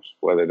accomplish,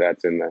 whether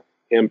that's in the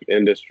hemp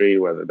industry,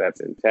 whether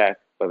that's in tech,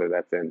 whether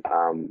that's in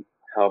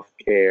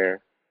healthcare.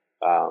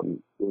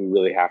 We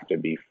really have to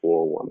be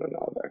for one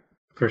another.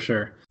 For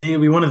sure. Hey,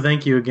 we want to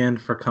thank you again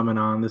for coming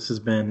on. This has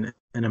been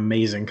an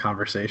amazing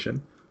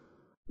conversation.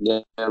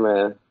 Yeah,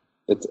 man.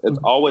 It's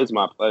always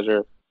my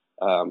pleasure.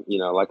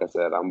 Like I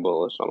said, I'm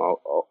bullish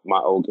on my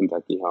old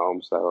Kentucky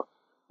home, so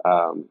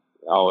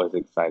always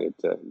excited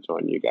to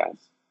join you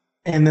guys.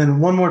 And then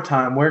one more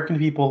time, where can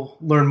people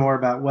learn more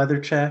about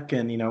WeatherCheck,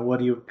 and what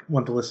do you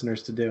want the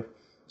listeners to do?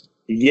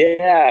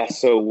 Yeah,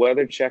 so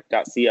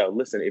weathercheck.co.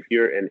 Listen, if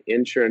you're an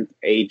insurance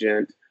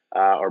agent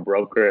or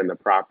broker in the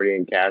property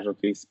and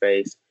casualty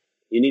space,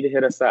 you need to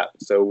hit us up.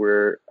 So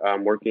we're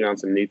working on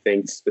some new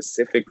things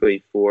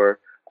specifically for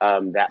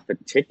that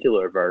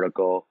particular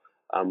vertical.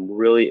 I'm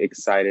really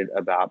excited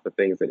about the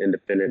things that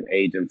independent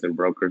agents and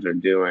brokers are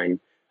doing.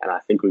 And I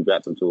think we've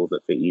got some tools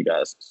that fit you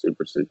guys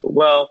super, super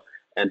well.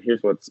 And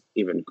here's what's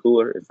even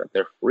cooler is that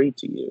they're free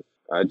to you.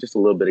 Just a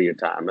little bit of your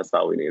time. That's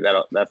all we need.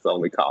 That's the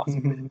only cost.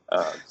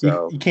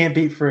 So you can't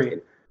beat free.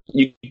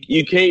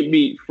 You can't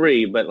beat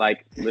free, but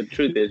like the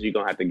truth is you're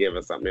going to have to give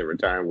us something in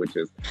return, which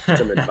is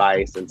some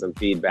advice and some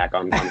feedback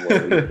on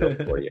what we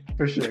built for you.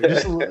 For sure.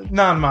 Just a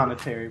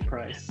non-monetary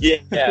price.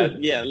 Yeah,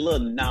 a little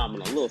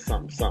nominal, a little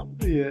something.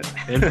 Yeah.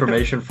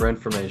 Information for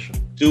information.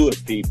 Do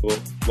it, people.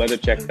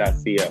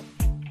 Weathercheck.co.